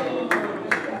with.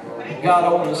 God, I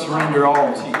want to surrender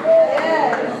all to You.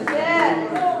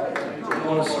 I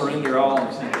want to surrender all to You.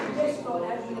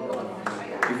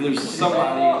 If there's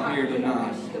somebody in here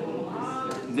tonight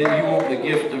that you want the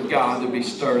gift of God to be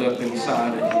stirred up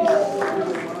inside of you,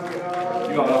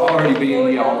 you ought to already be in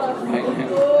the altar right now.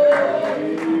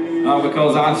 Not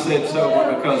because I said so,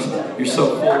 but because you're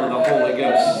so full of the Holy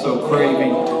Ghost, so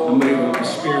craving the move of the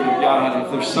Spirit of God.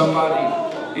 If there's somebody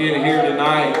in here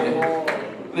tonight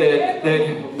that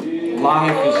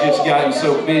life has just gotten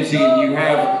so busy, and you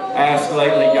have asked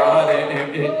lately, God,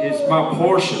 is my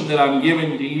portion that I'm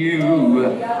giving to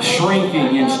You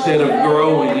shrinking instead of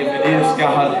growing? If it is,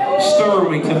 God, stir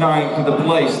me tonight to the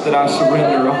place that I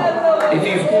surrender all. If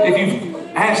you've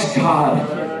asked God,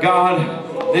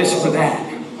 this for that,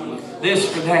 this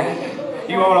for that,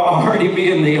 you ought to already be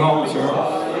in the altar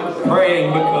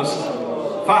praying, because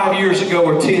 5 years ago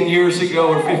or 10 years ago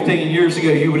or 15 years ago,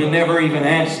 you would have never even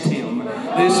asked Him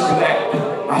this for that.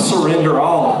 I surrender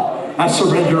all. I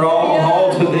surrender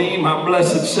all to Thee, my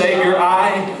blessed Savior.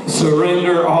 I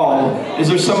surrender all. Is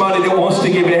there somebody that wants to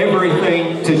give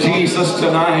everything to Jesus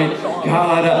tonight?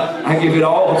 God, I give it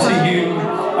all to You.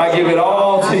 I give it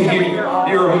all to You.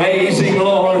 You're amazing,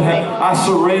 Lord. I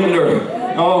surrender.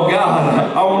 Oh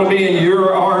God, I want to be in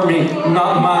Your army,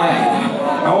 not mine.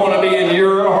 I want to be in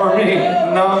Your army,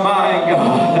 not mine,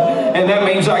 God. And that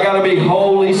means I got to be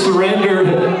wholly surrendered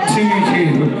to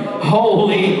You.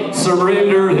 Wholly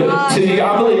surrendered to You.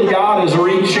 I believe God is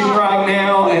reaching right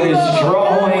now and is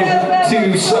drawing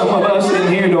to some of us in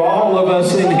here, to all of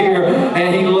us in here.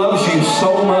 And He loves you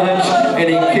so much, and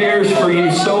He cares for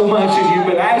you so much. And you've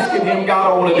been asking Him,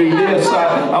 God, I want to do this.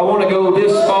 I want to go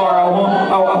this far. I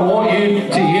want You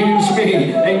to use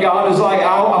me. And God is like,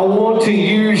 I want to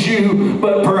use you,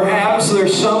 but perhaps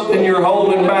there's something you're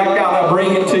holding back. God, I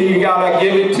bring it to You. God, I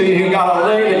give it to You. God, I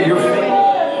lay it at Your feet.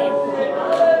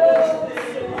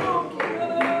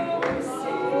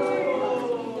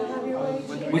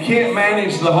 We can't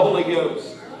manage the Holy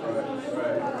Ghost.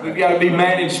 We've got to be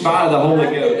managed by the Holy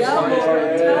Ghost.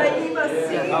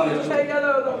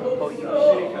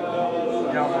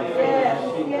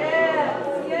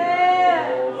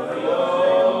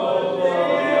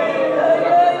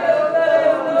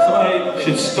 Somebody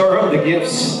should stir up the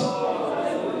gifts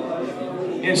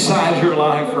inside your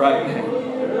life right now.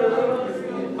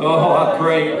 Oh, I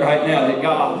pray right now that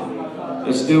God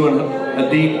is doing a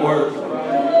deep work.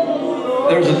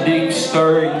 There's a deep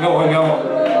stirring going on. I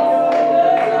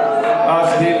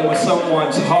was dealing with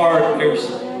someone's heart. There's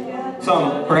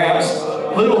some perhaps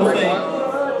little thing,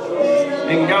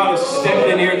 and God has stepped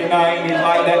in here tonight, and He's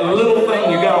like, that little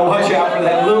thing, you got to watch out for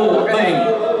that little thing,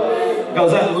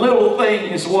 because that little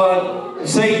thing is what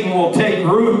Satan will take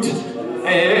root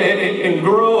and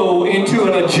grow into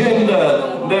an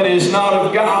agenda that is not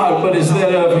of God, but is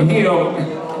that of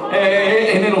Him.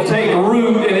 And it'll take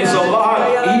root, and it's a lot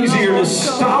easier to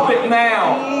stop it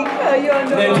now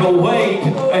than to wait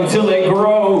until it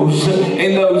grows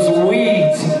and those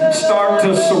weeds start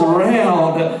to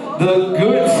surround the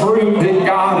good fruit that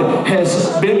God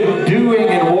has been doing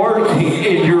and working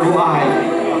in your life.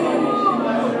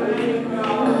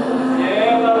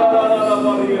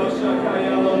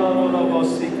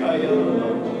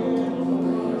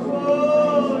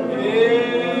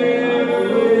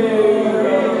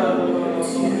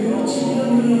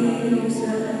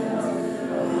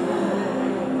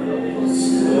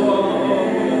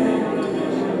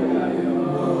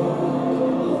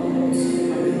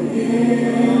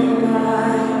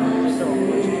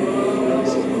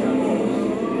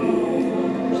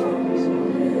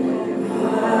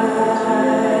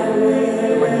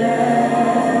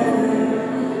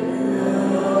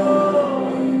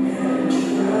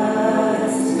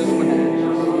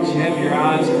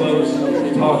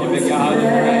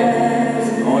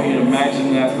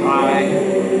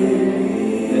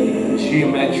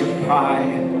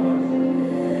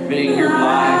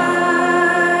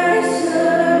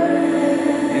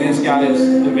 He's got his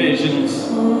divisions.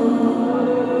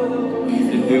 He's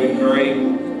doing great.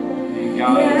 And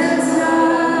God has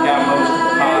got most of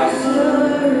the pie.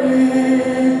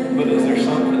 But is there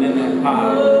something in that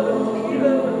pie?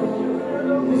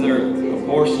 Is there a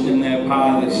portion in that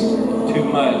pie that's too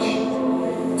much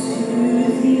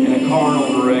in a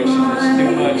carnal direction, that's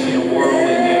too much in a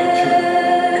worldly nature?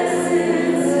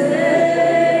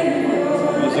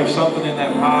 Is there something in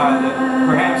that pie that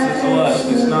perhaps it's lust,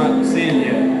 it's not sin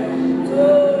yet,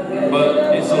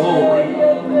 but it's a little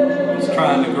root, it's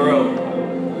trying to grow,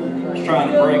 it's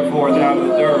trying to break forth out of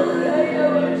the dirt,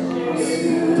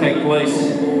 take place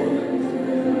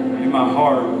in my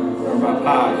heart or my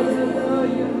pie?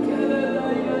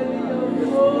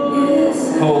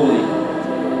 Holy,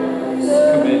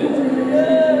 committed,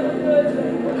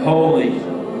 holy,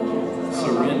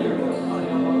 surrendered.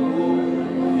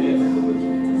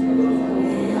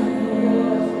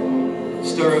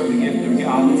 Stir up the gift of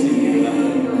God that's in you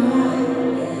tonight.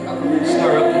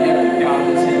 Stir up the gift of God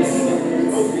that's in you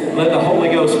tonight. Let the Holy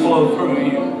Ghost flow through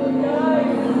you.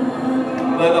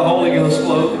 Let the Holy Ghost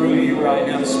flow through you right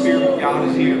now. The Spirit of God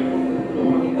is here.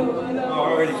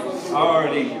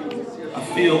 I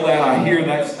feel that. I hear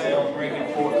that sound breaking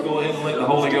forth. Go ahead and let the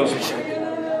Holy Ghost.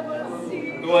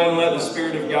 Go ahead and let the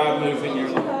Spirit of God move in your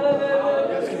life.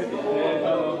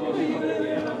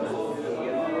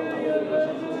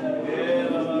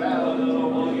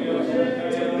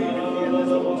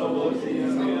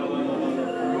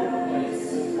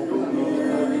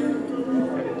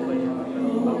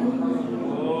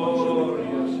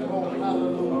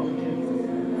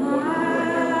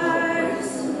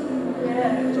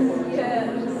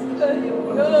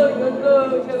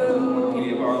 Any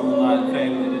of our online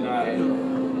family tonight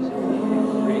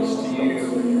reach to you.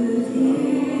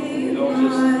 Don't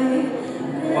just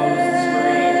close the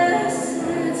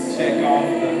screen. Check off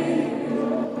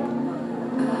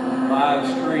the live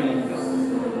stream.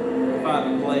 Find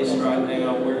a place right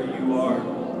now where you are.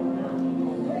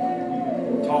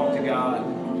 Talk to God.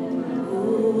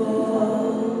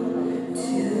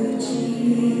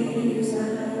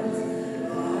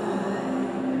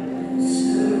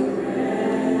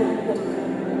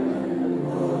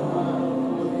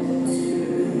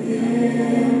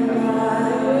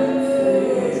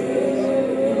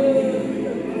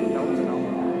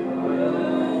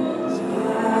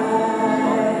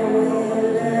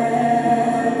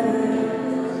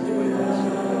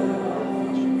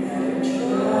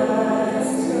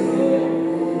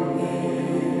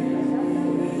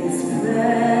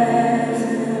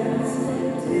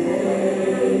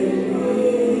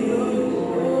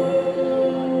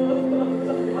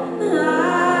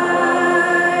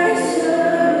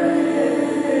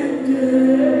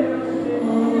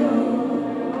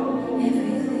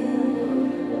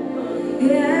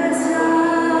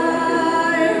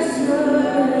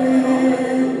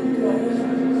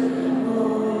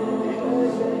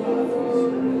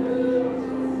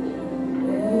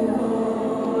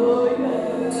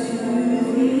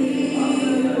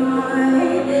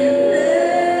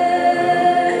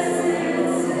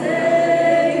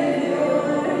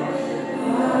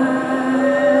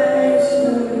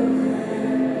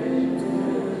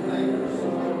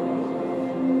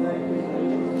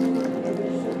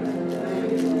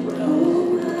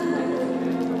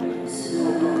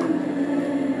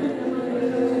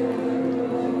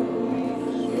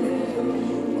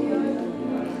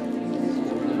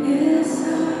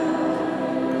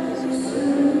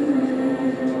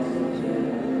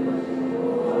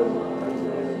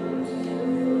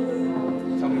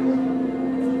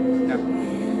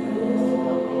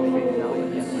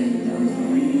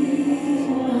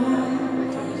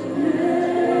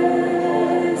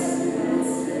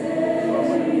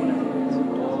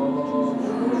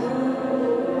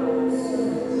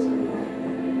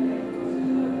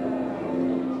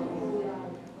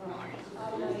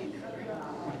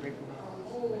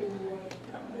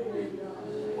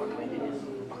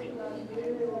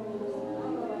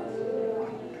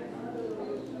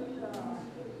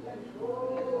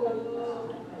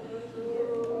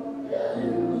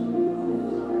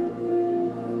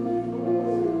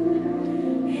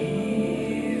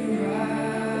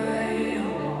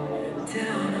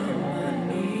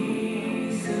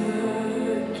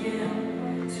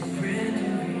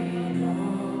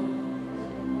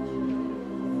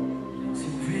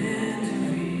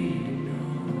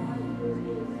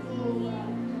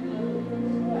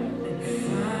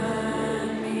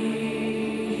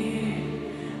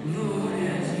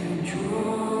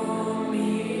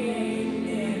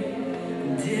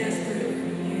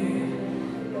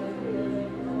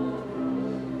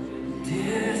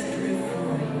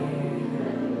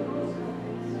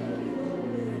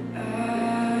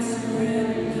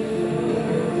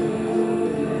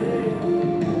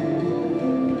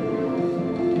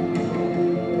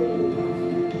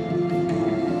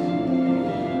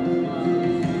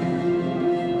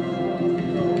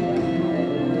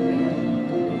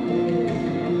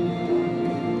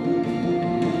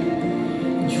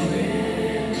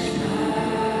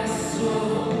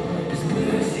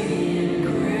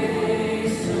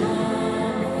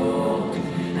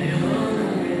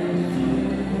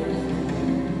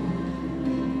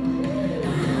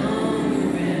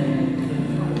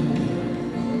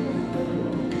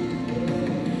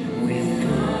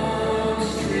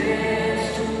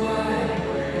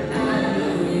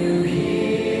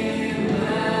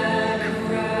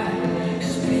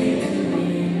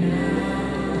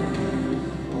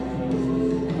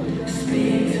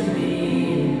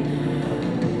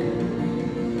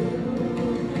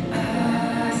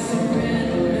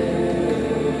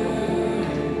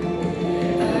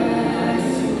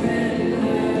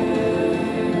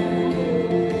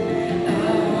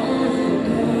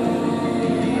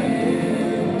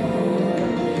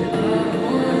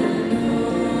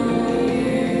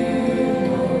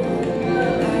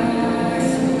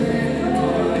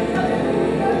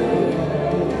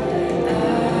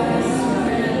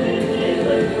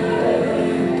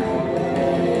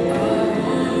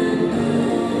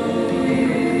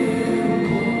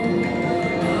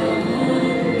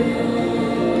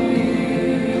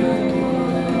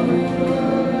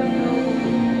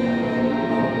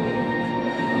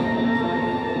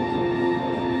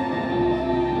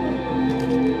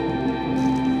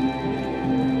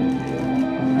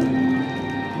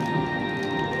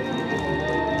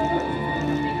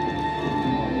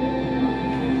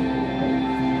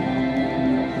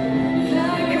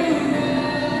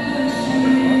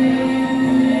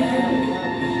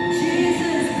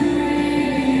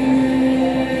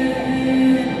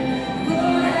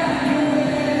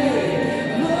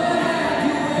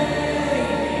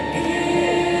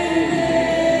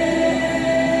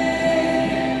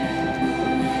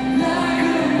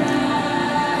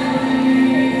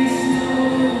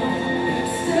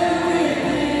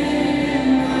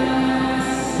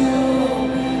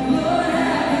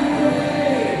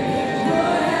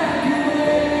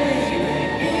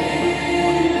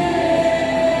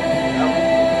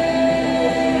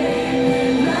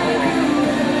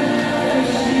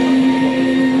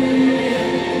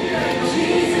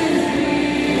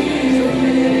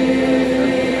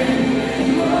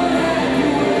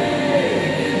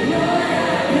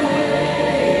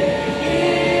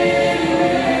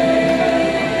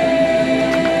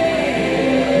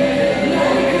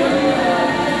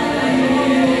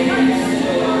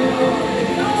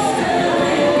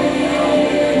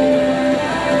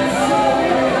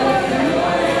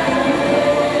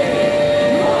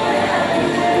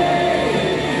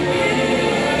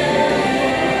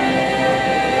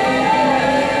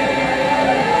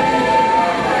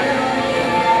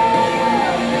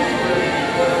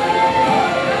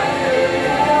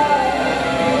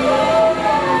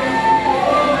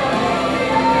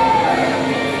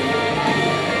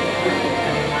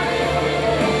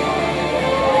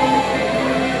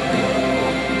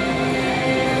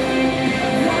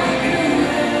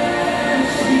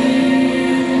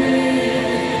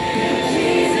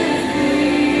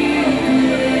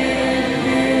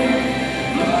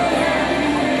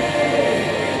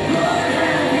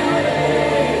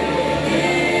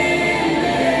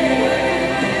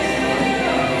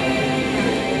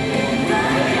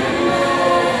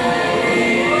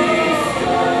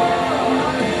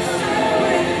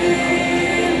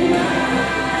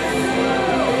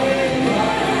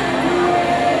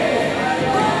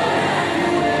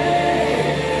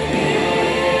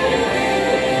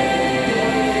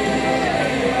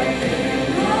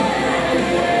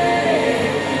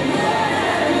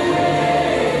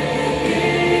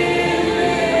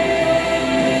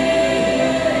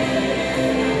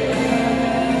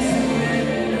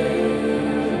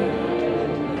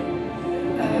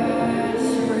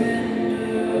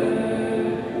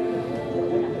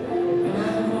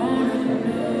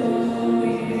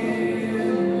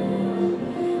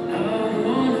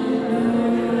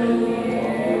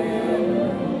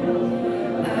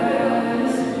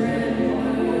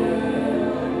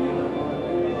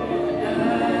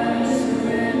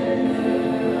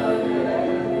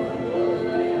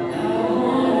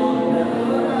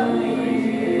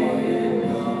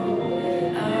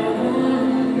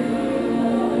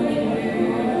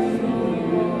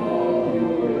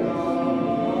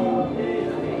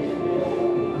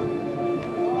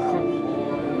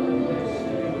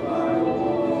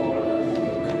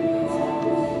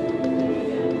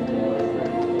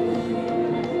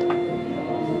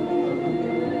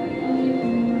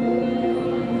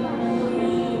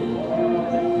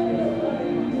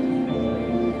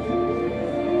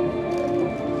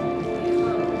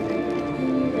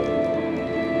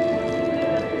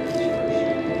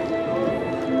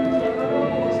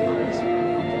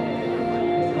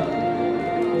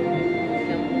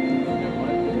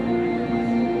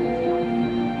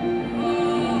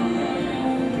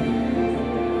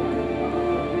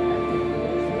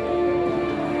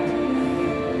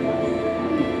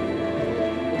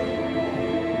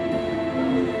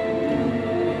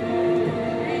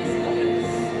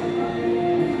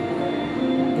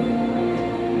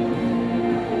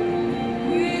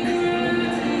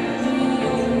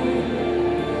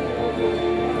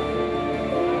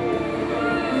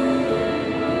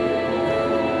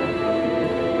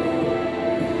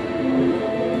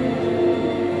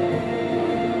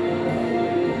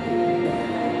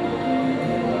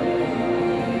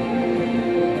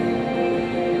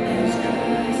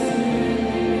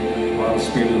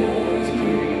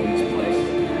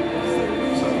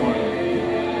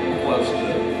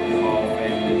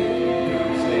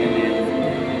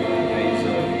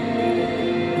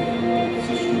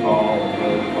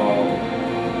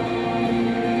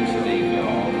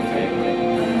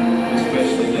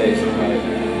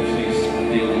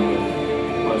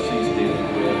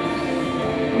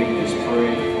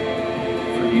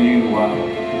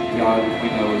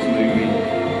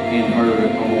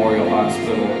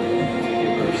 oil to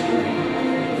give her strength.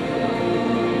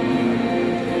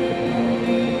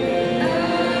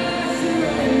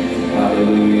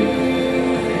 Hallelujah.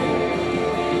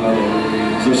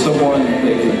 Hallelujah. Is there someone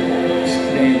that can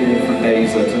stand in for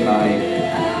Daza tonight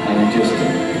and just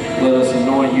let us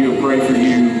anoint you and pray for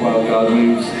you while God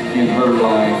moves in her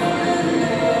life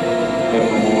at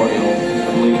Memorial?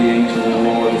 I believe the angel of the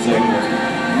Lord is able to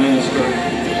minister,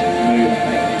 move.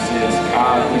 Thank you, sis.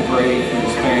 God, we pray for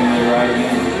this family right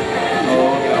now.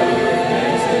 Oh, God, we pray for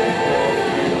Daza.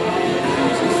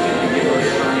 Jesus, that you give her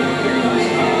strength during this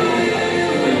time.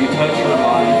 That you touch her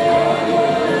life, God.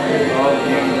 Oh, that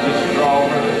you just draw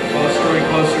her closer and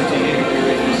closer to you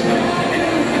during this time.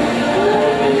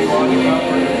 That you are the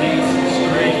comfort, the peace, the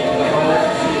strength, the hope.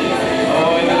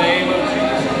 Oh, in the name of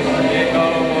Jesus.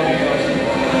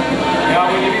 God,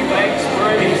 we give you thanks,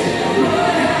 praise.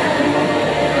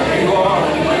 You are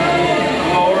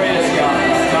glorious, God.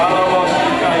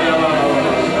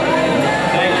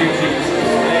 Thank you, Jesus.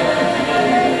 Thank you.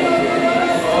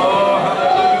 Oh,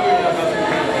 hallelujah.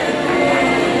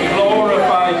 We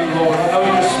glorify you, Lord. I know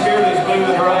your spirit is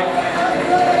moving right now,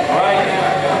 God.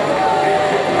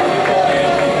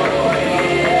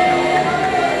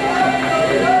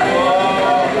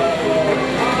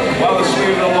 While the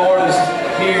Spirit of the Lord is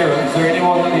here, is there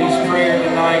anyone that needs prayer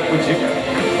tonight? Would you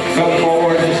come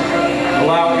forward? Just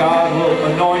allow God will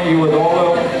anoint you with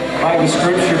oil, like the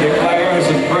Scripture declares,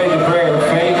 and pray the prayer of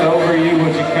faith over you.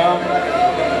 Would you come?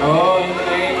 Oh, in the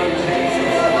name of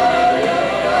Jesus.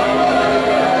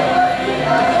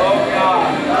 Oh, God.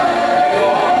 You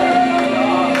are.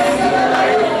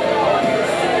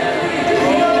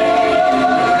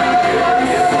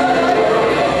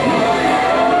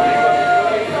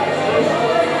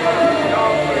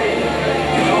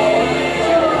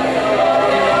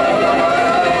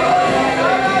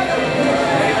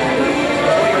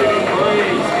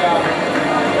 Praise God.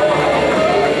 Oh,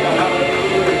 hallelujah,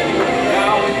 hallelujah.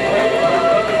 Now we pray.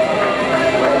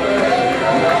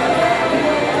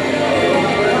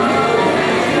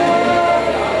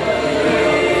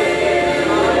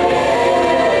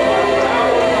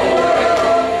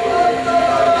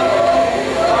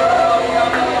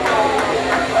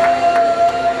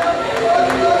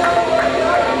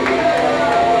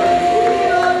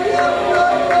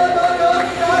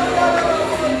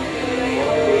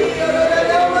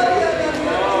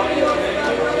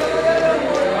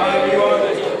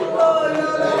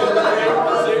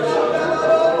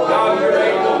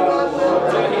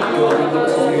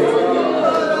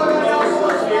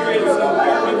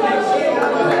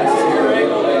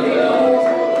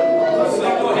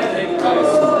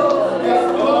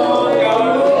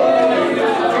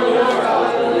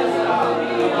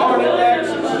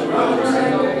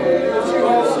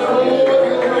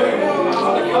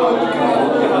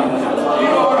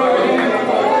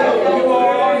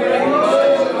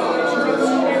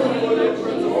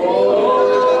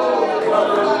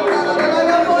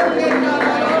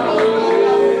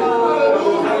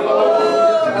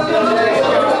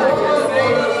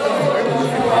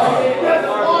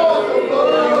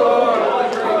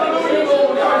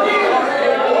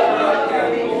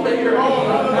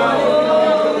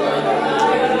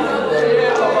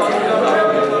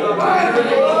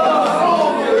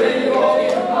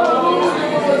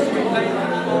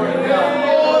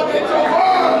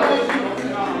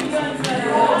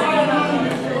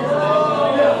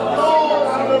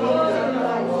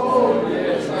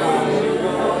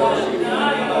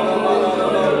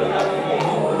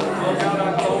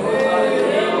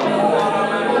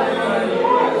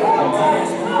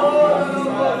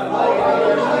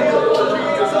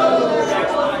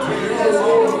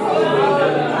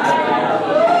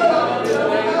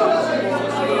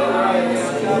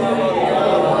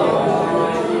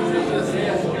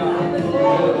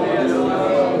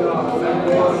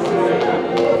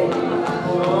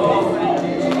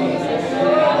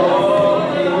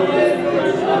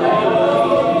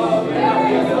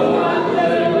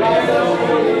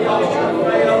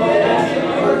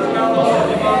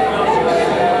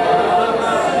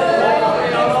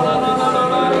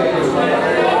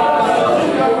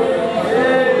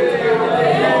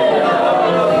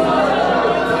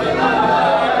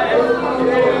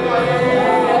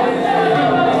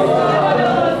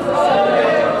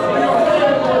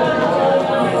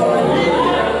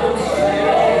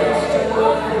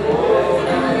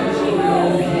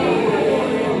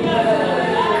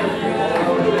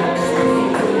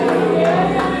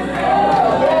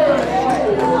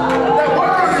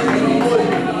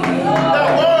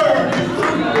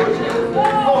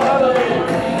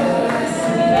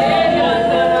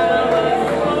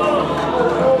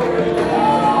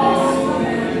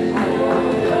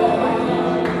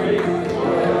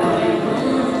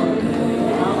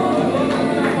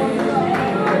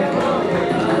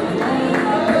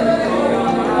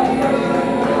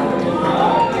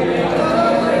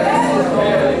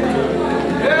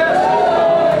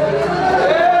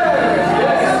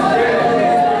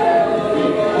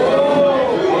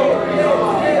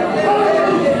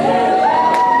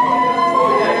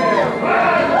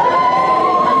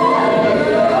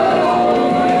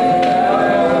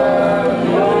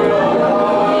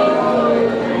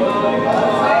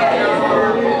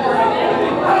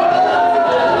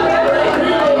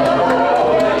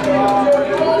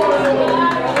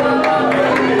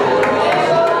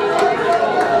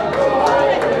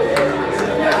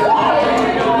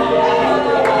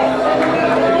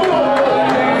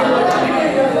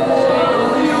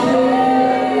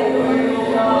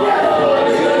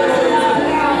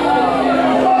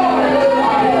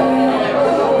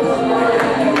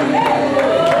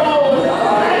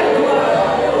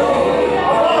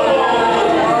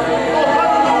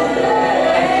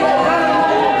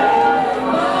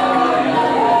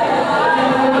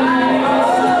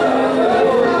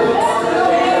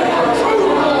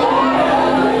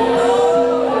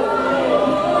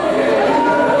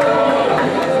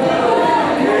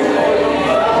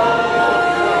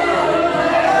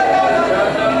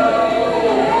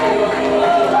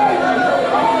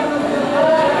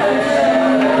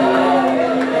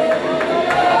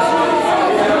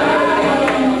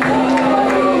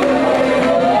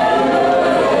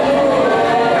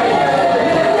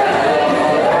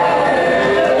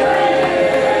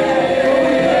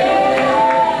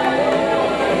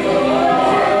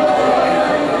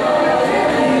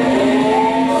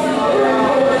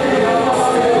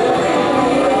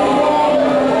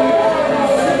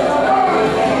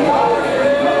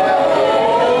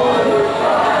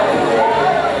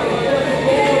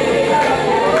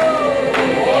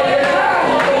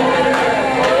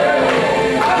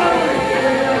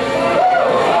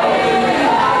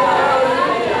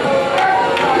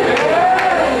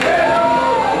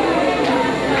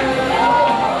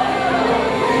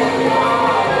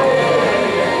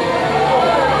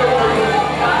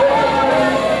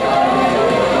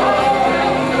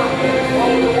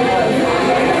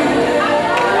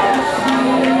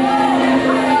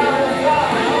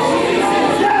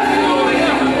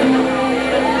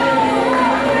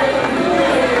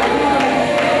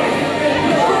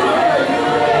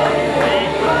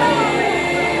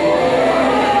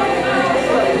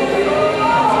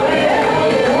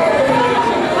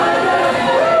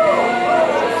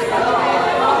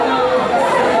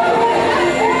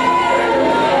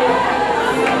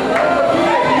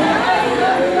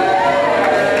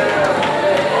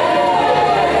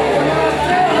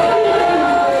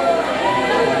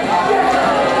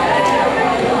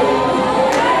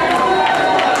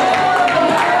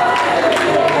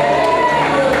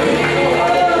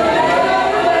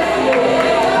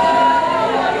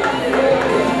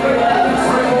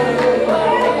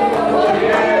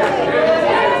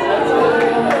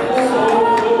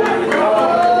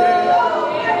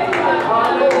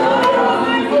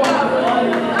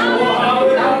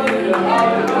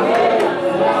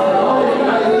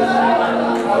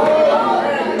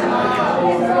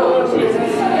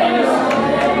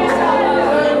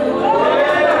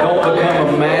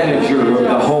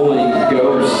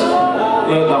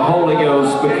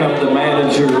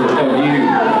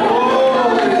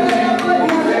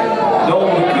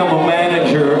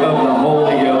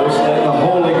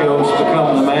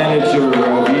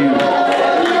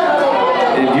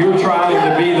 you're trying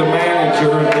to be the manager,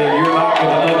 then you're not going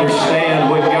to understand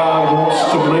when God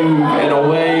wants to move in a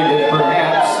way that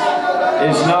perhaps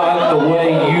is not the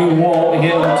way you want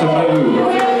Him to move.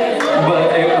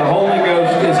 But if the Holy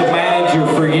Ghost is a manager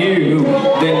for you,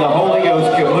 then the Holy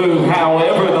Ghost can move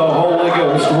however the Holy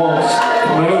Ghost wants to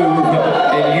move.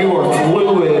 And you are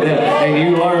fluid, and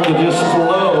you learn to just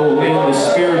flow in the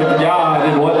Spirit of God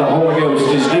and what the Holy Ghost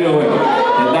is doing.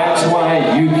 And that's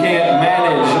why you can't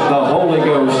manage the Holy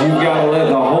Ghost. You've got to let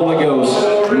the Holy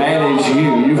Ghost manage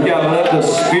you. You've got to let the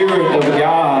Spirit of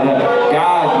God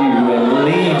guide you and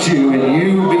lead you, and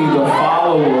you be the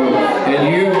follower,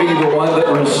 and you be the one that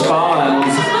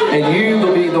responds, and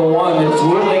you be the one that's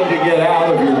willing to get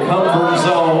out of your comfort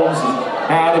zones,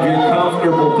 out of your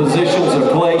comfortable positions or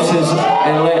places,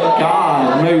 and let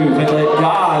God move, and let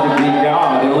God be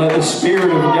God, and let the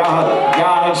Spirit of God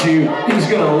guide you. He's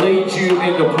going to lead you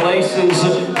into places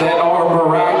that are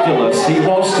miraculous. He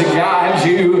wants to guide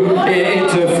you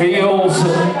into fields of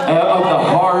the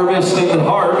harvest and the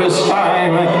harvest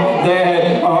time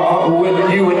that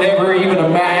when you would never even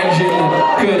imagine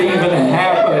could even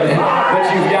happen.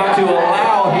 But you've got to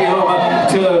allow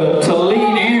Him to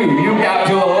lead you. You've got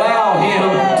to allow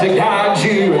Him to guide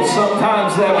you. And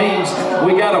sometimes that means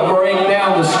we got to break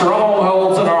down the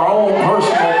strongholds in our own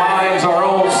personal minds, our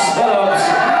own setups,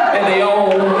 and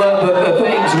the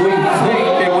things we think.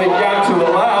 And we've got to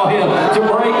allow Him to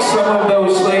break some of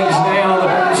those things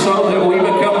down so that we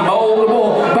become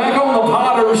moldable, back on the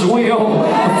potter's wheel,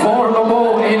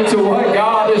 formable into what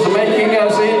God is making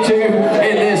us into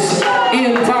in this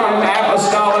end-time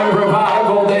apostolic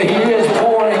revival that He is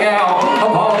pouring out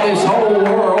upon this whole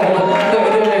world.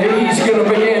 That He's going to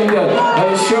begin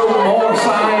to show more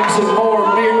signs and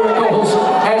more miracles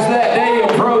as that day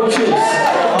approaches.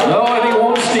 Lord, He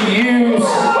wants to use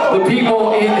the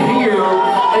people in here,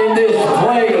 in this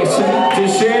place, to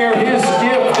share His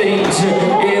giftings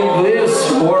in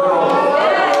this world.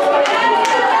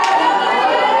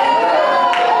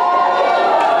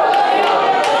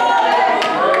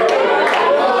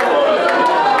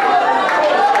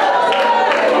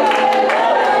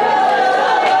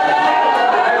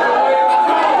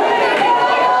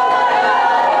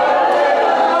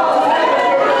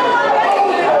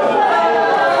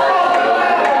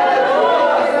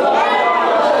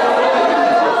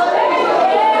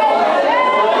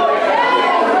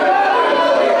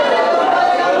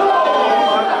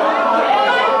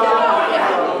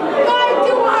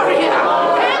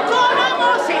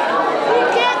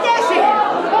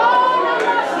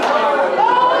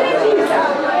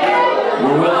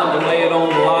 We're willing to lay it on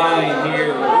the line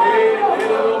here.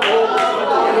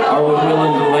 Are we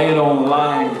willing to lay it on the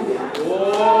line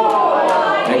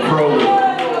at Crowley,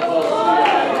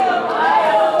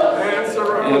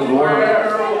 at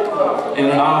work, in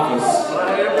an office,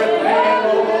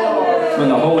 when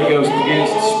the Holy Ghost begins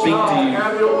to speak to you?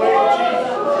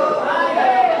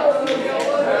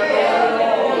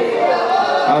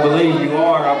 I believe you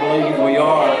are. I believe we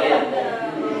are.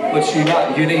 But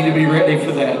you need to be ready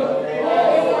for that.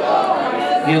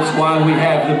 Hence why we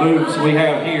have the booths we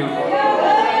have here.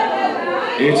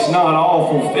 It's not all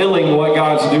fulfilling what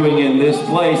God's doing in this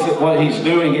place. What He's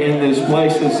doing in this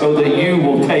place is so that you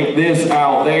will take this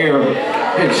out there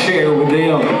and share with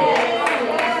them.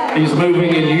 He's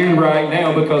moving in you right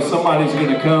now because somebody's going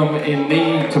to come in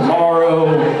need tomorrow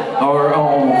or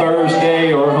on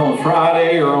Thursday or on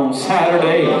Friday or on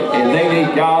Saturday, and they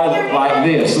need God like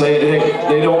this.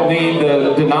 They don't need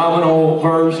the denominational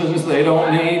versions. They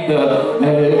don't need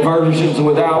the versions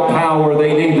without power.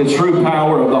 They need the true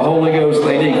power of the Holy Ghost.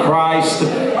 They need Christ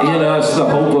in us, the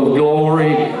hope of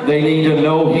glory. They need to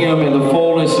know Him in the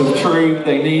fullness of truth.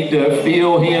 They need to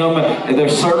feel Him, and they're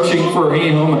searching for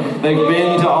Him. They've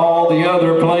been to all the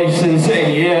other places,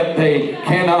 and yet they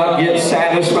cannot get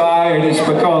satisfied. It's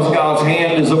because God's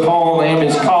hand is upon them.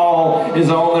 His call is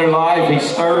on their life. He's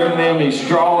stirring them. He's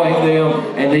drawing them,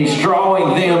 and He's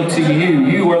drawing them to you.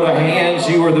 You are the hands.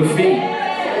 You are the feet.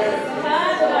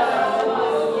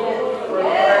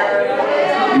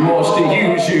 He wants to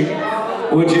use you.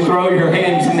 Would you throw your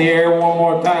hands in the air one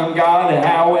more time, God?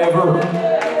 However,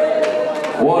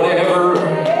 whatever,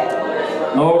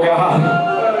 oh God,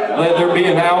 let there be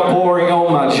an outpouring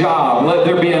on my job. Let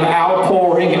there be an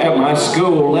outpouring at my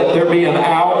school. Let there be an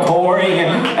outpouring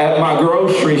at my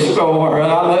grocery store.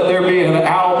 Let there be an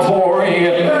outpouring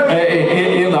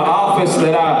in the office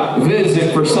that I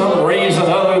visit for some reason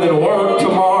other than work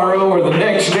tomorrow or the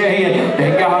next day.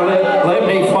 And God, let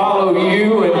me follow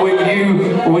you. And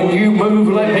when you move,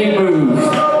 let me move.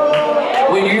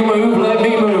 When you move, let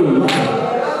me move.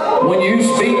 When you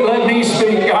speak, let me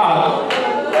speak, God.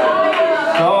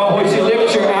 Oh, would you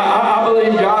lift your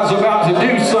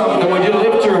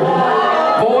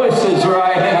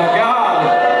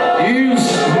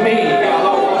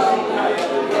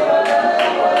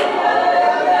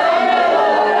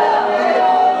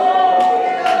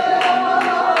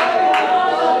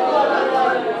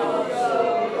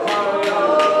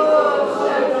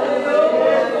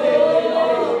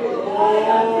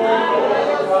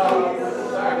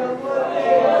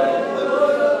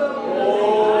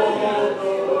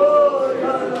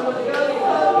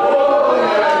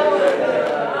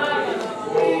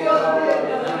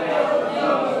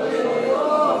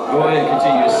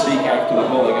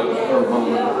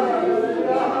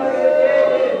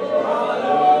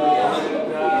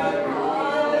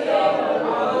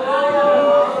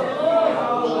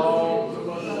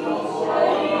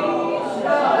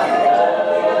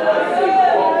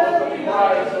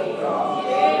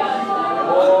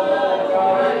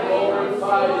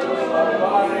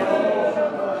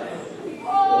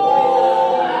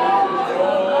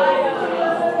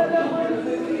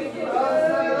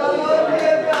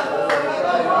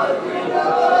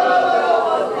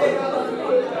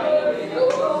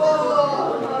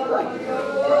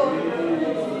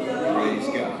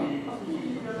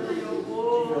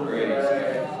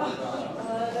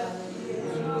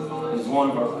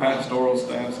of our pastoral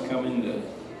staff's coming to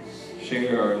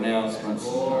share our announcements.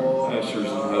 Our ushers and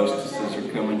hostesses are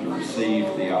coming to receive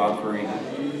the offering.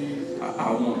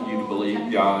 I want you to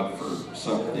believe God for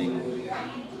something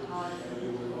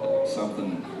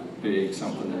big,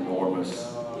 something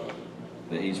enormous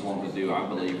that He's wanting to do, I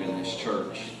believe, in this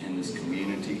church, in this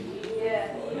community,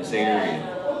 in this area,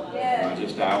 not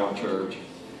just our church.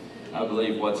 I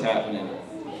believe what's happening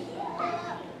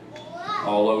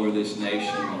all over this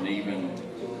nation, and even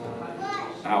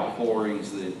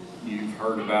outpourings that you've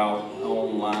heard about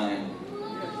online,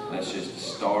 that's just the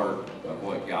start of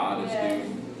what God is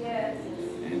doing.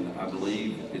 And I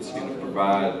believe it's going to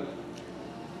provide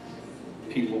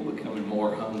people becoming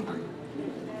more hungry.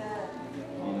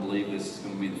 I don't believe this is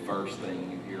going to be the first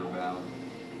thing you hear about,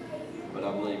 but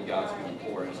I believe God's going to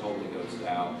pour His Holy Ghost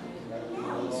out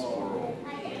on this world,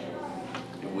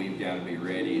 and we've got to be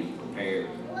ready and prepared.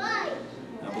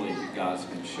 I believe that God's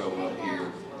going to show up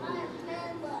here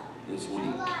this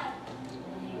week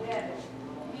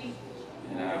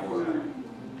in our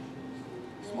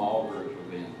small group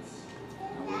events. I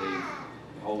believe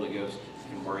the Holy Ghost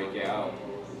can break out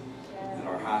in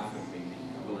our hyphen meeting.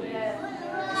 I believe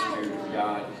the Spirit of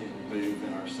God can move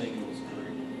in our singles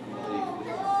group. I believe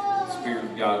the Spirit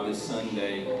of God this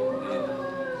Sunday, that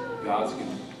God's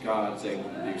able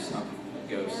to do something that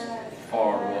goes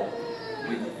far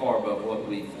above what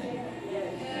we think.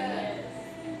 And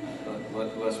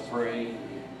let's pray,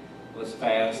 let's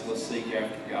fast, let's seek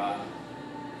after God,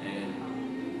 and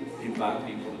invite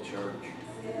people to church.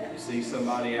 You see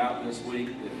somebody out this week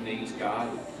that needs God,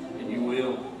 and you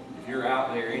will. If you're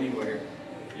out there anywhere,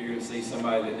 you're going to see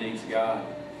somebody that needs God.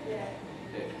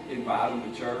 Invite them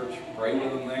to church. Pray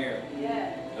with them there.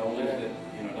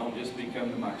 Don't just be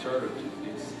coming to my church.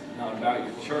 It's not about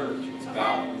your church. It's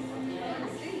about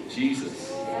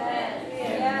Jesus.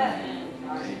 And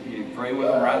you pray with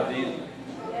them right then.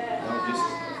 Don't just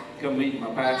come meet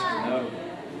my pastor. No.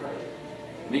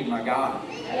 Meet my God.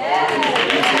 He's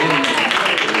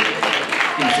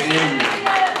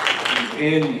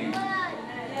in you.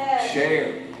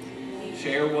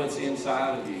 Share what's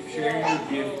inside of you. Share your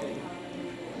gifting.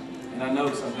 And I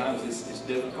know sometimes it's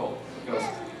difficult because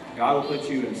God will put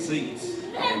you in seats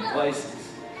and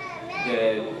places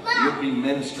that you'll be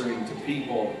ministering to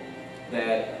people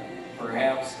that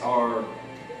perhaps are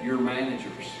your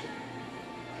managers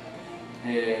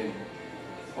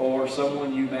or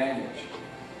someone you manage.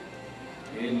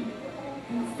 And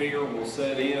fear will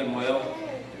set in. Well,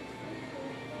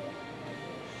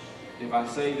 if I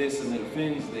say this and it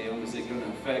offends them, is it going to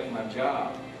affect my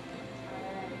job?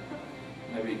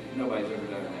 Maybe nobody's ever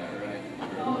done that, right?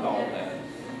 Or thought that.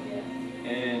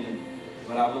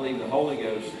 But I believe the Holy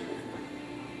Ghost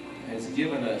has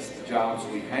given us the jobs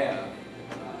we have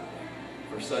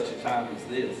for such a time as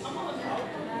this,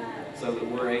 so that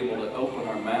we're able to open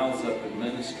our mouths up in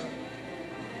ministry,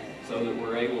 so that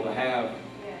we're able to have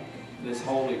this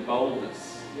holy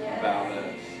boldness about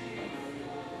us.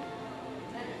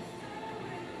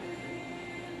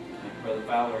 Brother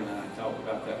Fowler and I talked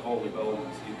about that holy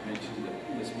boldness. You mentioned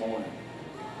it this morning.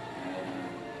 And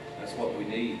that's what we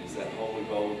need, is that holy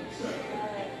boldness.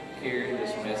 Carry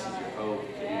this message of hope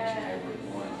to each and every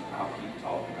one. I'll keep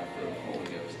talking. I feel the Holy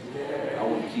Ghost. I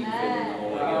want to keep feeling the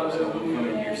Holy Ghost. I want to come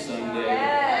in here Sunday.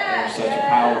 There's such a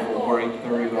powerful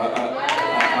breakthrough.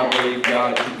 I believe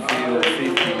God can feel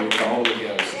 50 with the Holy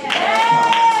Ghost.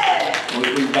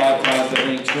 We baptized, I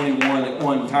think, 21 at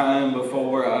one time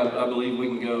before. I believe we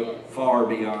can go far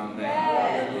beyond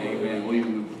that.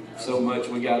 Amen. So much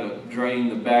we got to drain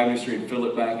the baptistry and fill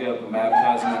it back up and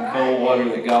baptize them in cold water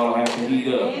that God will have to heat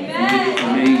up. And if He did it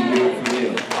for me, He did it for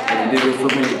them. And He did it for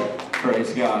me.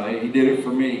 Praise God. He did it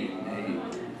for me.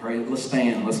 Praise. Let's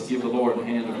stand. Let's give the Lord a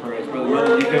hand of praise. Brother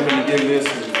Mother, you come in and give this.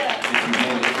 And if you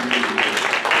hand it to me.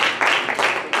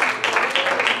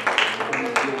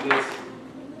 Give this.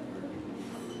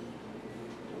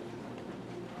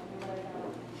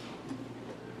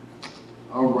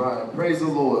 All right, praise the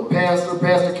Lord.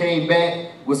 Pastor came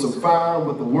back with some fire,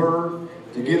 with the word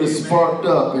to get us sparked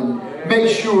up and make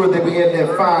sure that we have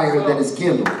that fire that is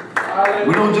kindled.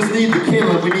 We don't just need the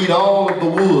kindling, we need all of the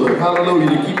wood, hallelujah,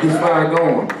 to keep this fire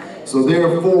going. So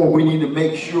therefore, we need to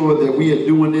make sure that we are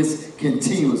doing this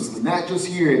continuously, not just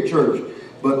here at church,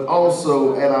 but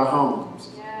also at our homes.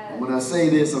 And when I say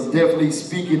this, I'm definitely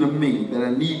speaking of me, that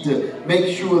I need to make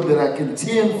sure that I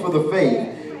contend for the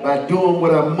faith by doing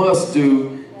what I must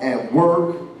do at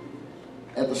work,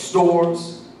 at the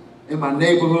stores, in my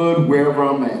neighborhood, wherever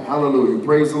I'm at. Hallelujah.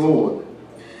 Praise the Lord.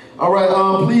 All right,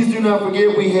 please do not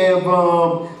forget we have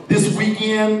This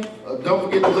weekend, don't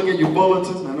forget to look at your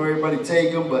bulletin. I know everybody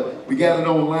take them, but we got it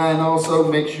online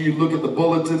also. Make sure you look at the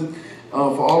bulletin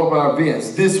for all of our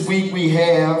events. This week we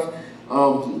have,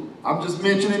 I'm just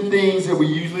mentioning things that we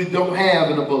usually don't have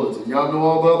in the bulletin. Y'all know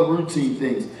all the other routine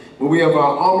things. But we have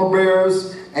our armor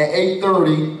bearers at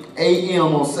 8:30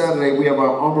 a.m. on Saturday. We have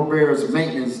our armor bearers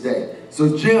maintenance day.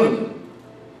 So gentlemen,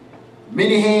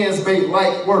 many hands make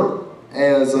light work,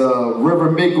 as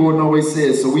Reverend Mick Gordon always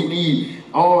says. So we need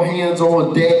all hands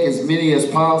on deck, as many as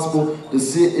possible, to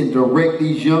sit and direct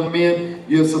these young men.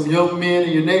 You have some young men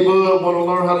in your neighborhood want to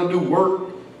learn how to do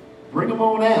work, bring them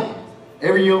on out.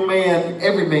 Every young man,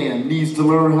 every man needs to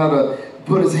learn how to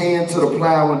put his hand to the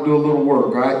plow and do a little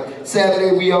work, right?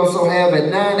 Saturday we also have at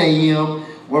 9 a.m.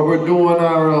 where we're doing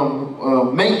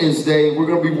our maintenance day. We're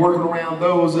going to be working around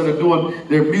those that are doing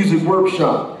their music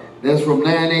workshop. That's from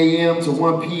 9 a.m. to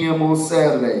 1 p.m. on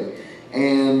Saturday.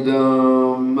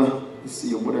 And let's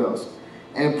see, what else?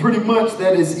 And pretty much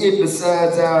that is it,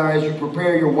 besides as you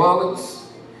prepare your wallets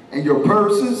and your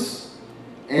purses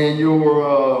and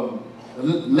your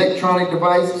electronic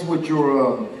devices with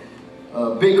your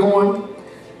Bitcoin.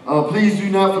 Please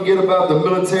do not forget about the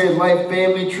Military Life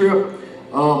Family Trip.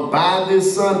 By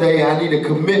this Sunday, I need a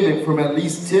commitment from at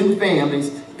least 10 families,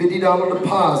 $50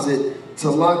 deposit, to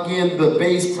lock in the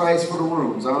base price for the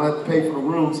rooms. I don't have to pay for the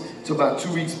rooms until about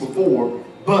 2 weeks before,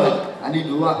 but I need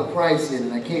to lock the price in,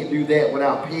 and I can't do that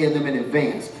without paying them in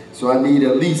advance. So I need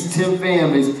at least 10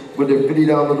 families with their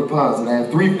 $50 deposit. I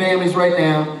have 3 families right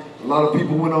now. A lot of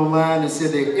people went online and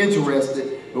said they're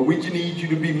interested, but we need you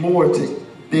to be more than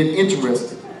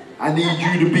interested. I need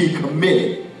you to be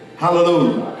committed.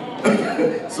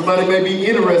 Hallelujah. Somebody may be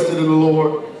interested in the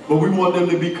Lord, but we want them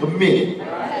to be committed.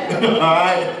 All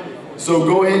right? So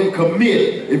go ahead and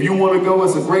commit. If you want to go,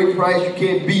 it's a great price. You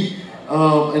can't beat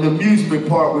an amusement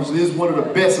park, which is one of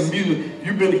the best amusement. If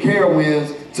you've been to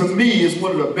Carowinds, to me, it's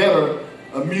one of the better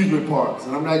amusement parks.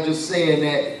 And I'm not just saying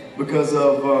that because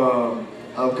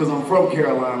I'm from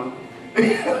Carolina.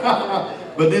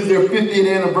 But this is their 50th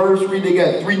anniversary. They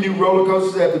got 3 new roller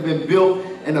coasters that have been built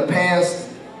in the past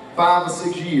 5 or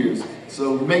 6 years.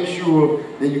 So make sure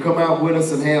that you come out with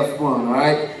us and have fun, all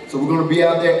right? So we're going to be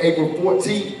out there April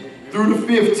 14th through the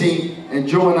 15th,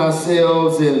 enjoying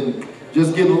ourselves and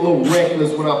just getting a little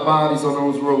reckless with our bodies on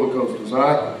those roller coasters, all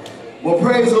right? Well,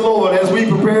 praise the Lord. As we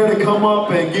prepare to come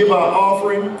up and give our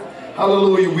offering,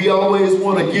 hallelujah, we always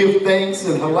want to give thanks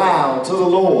and halal to the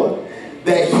Lord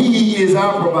that He is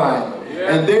our provider.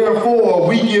 And therefore,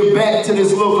 we give back to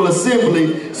this local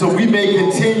assembly so we may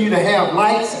continue to have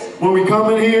lights when we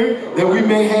come in here, that we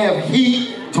may have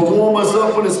heat to warm us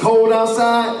up when it's cold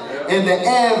outside, and the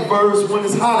adverse when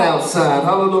it's hot outside,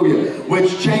 hallelujah,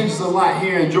 which changes a lot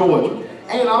here in Georgia.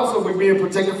 And also we're being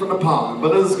protected from the pollen.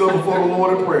 But let's go before the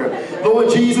Lord in prayer. Lord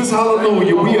Jesus,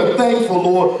 hallelujah, we are thankful,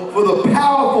 Lord, for the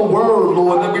powerful word,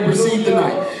 Lord, that we received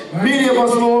tonight. Many of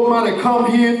us, Lord, might have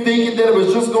come here thinking that it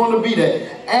was just going to be that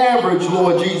average,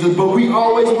 Lord Jesus, but we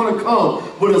always want to come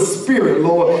with a spirit,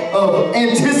 Lord, of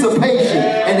anticipation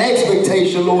and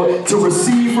expectation, Lord, to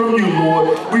receive from you,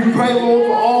 Lord. We pray, Lord,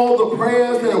 for all the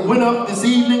prayers that went up this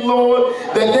evening, Lord,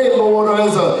 that they, Lord, are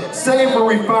as a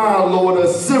savory fire, Lord, a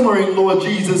simmering, Lord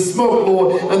Jesus, smoke,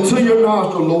 Lord, unto your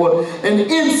nostril, Lord, an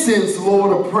incense,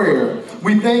 Lord, of prayer.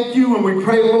 We thank you and we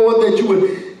pray, Lord, that you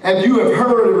would, as you have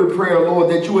heard every prayer, Lord,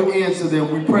 that you would answer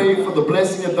them. We pray for the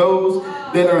blessing of those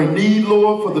that are in need,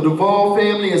 Lord, for the Duvall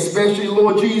family, especially,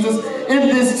 Lord Jesus, in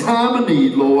this time of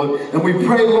need, Lord. And we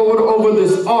pray, Lord, over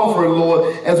this offering,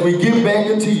 Lord, as we give back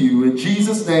unto you. In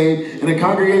Jesus' name, and the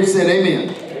congregation said, amen.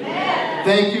 Amen.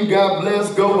 Thank you. God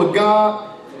bless. Go with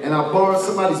God. And I borrowed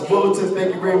somebody's bulletin.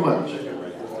 Thank you very much.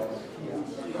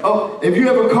 Oh, if you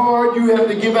have a card, you have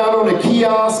to give out on the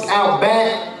kiosk out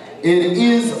back. It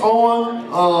is on.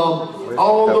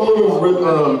 All the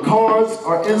little cards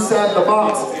are inside the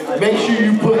box. Make sure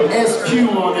you put SQ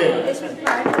on there.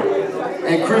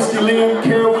 And Christy Lynn,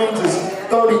 Carowinds is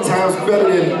 30 times better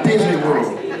than Disney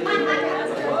World.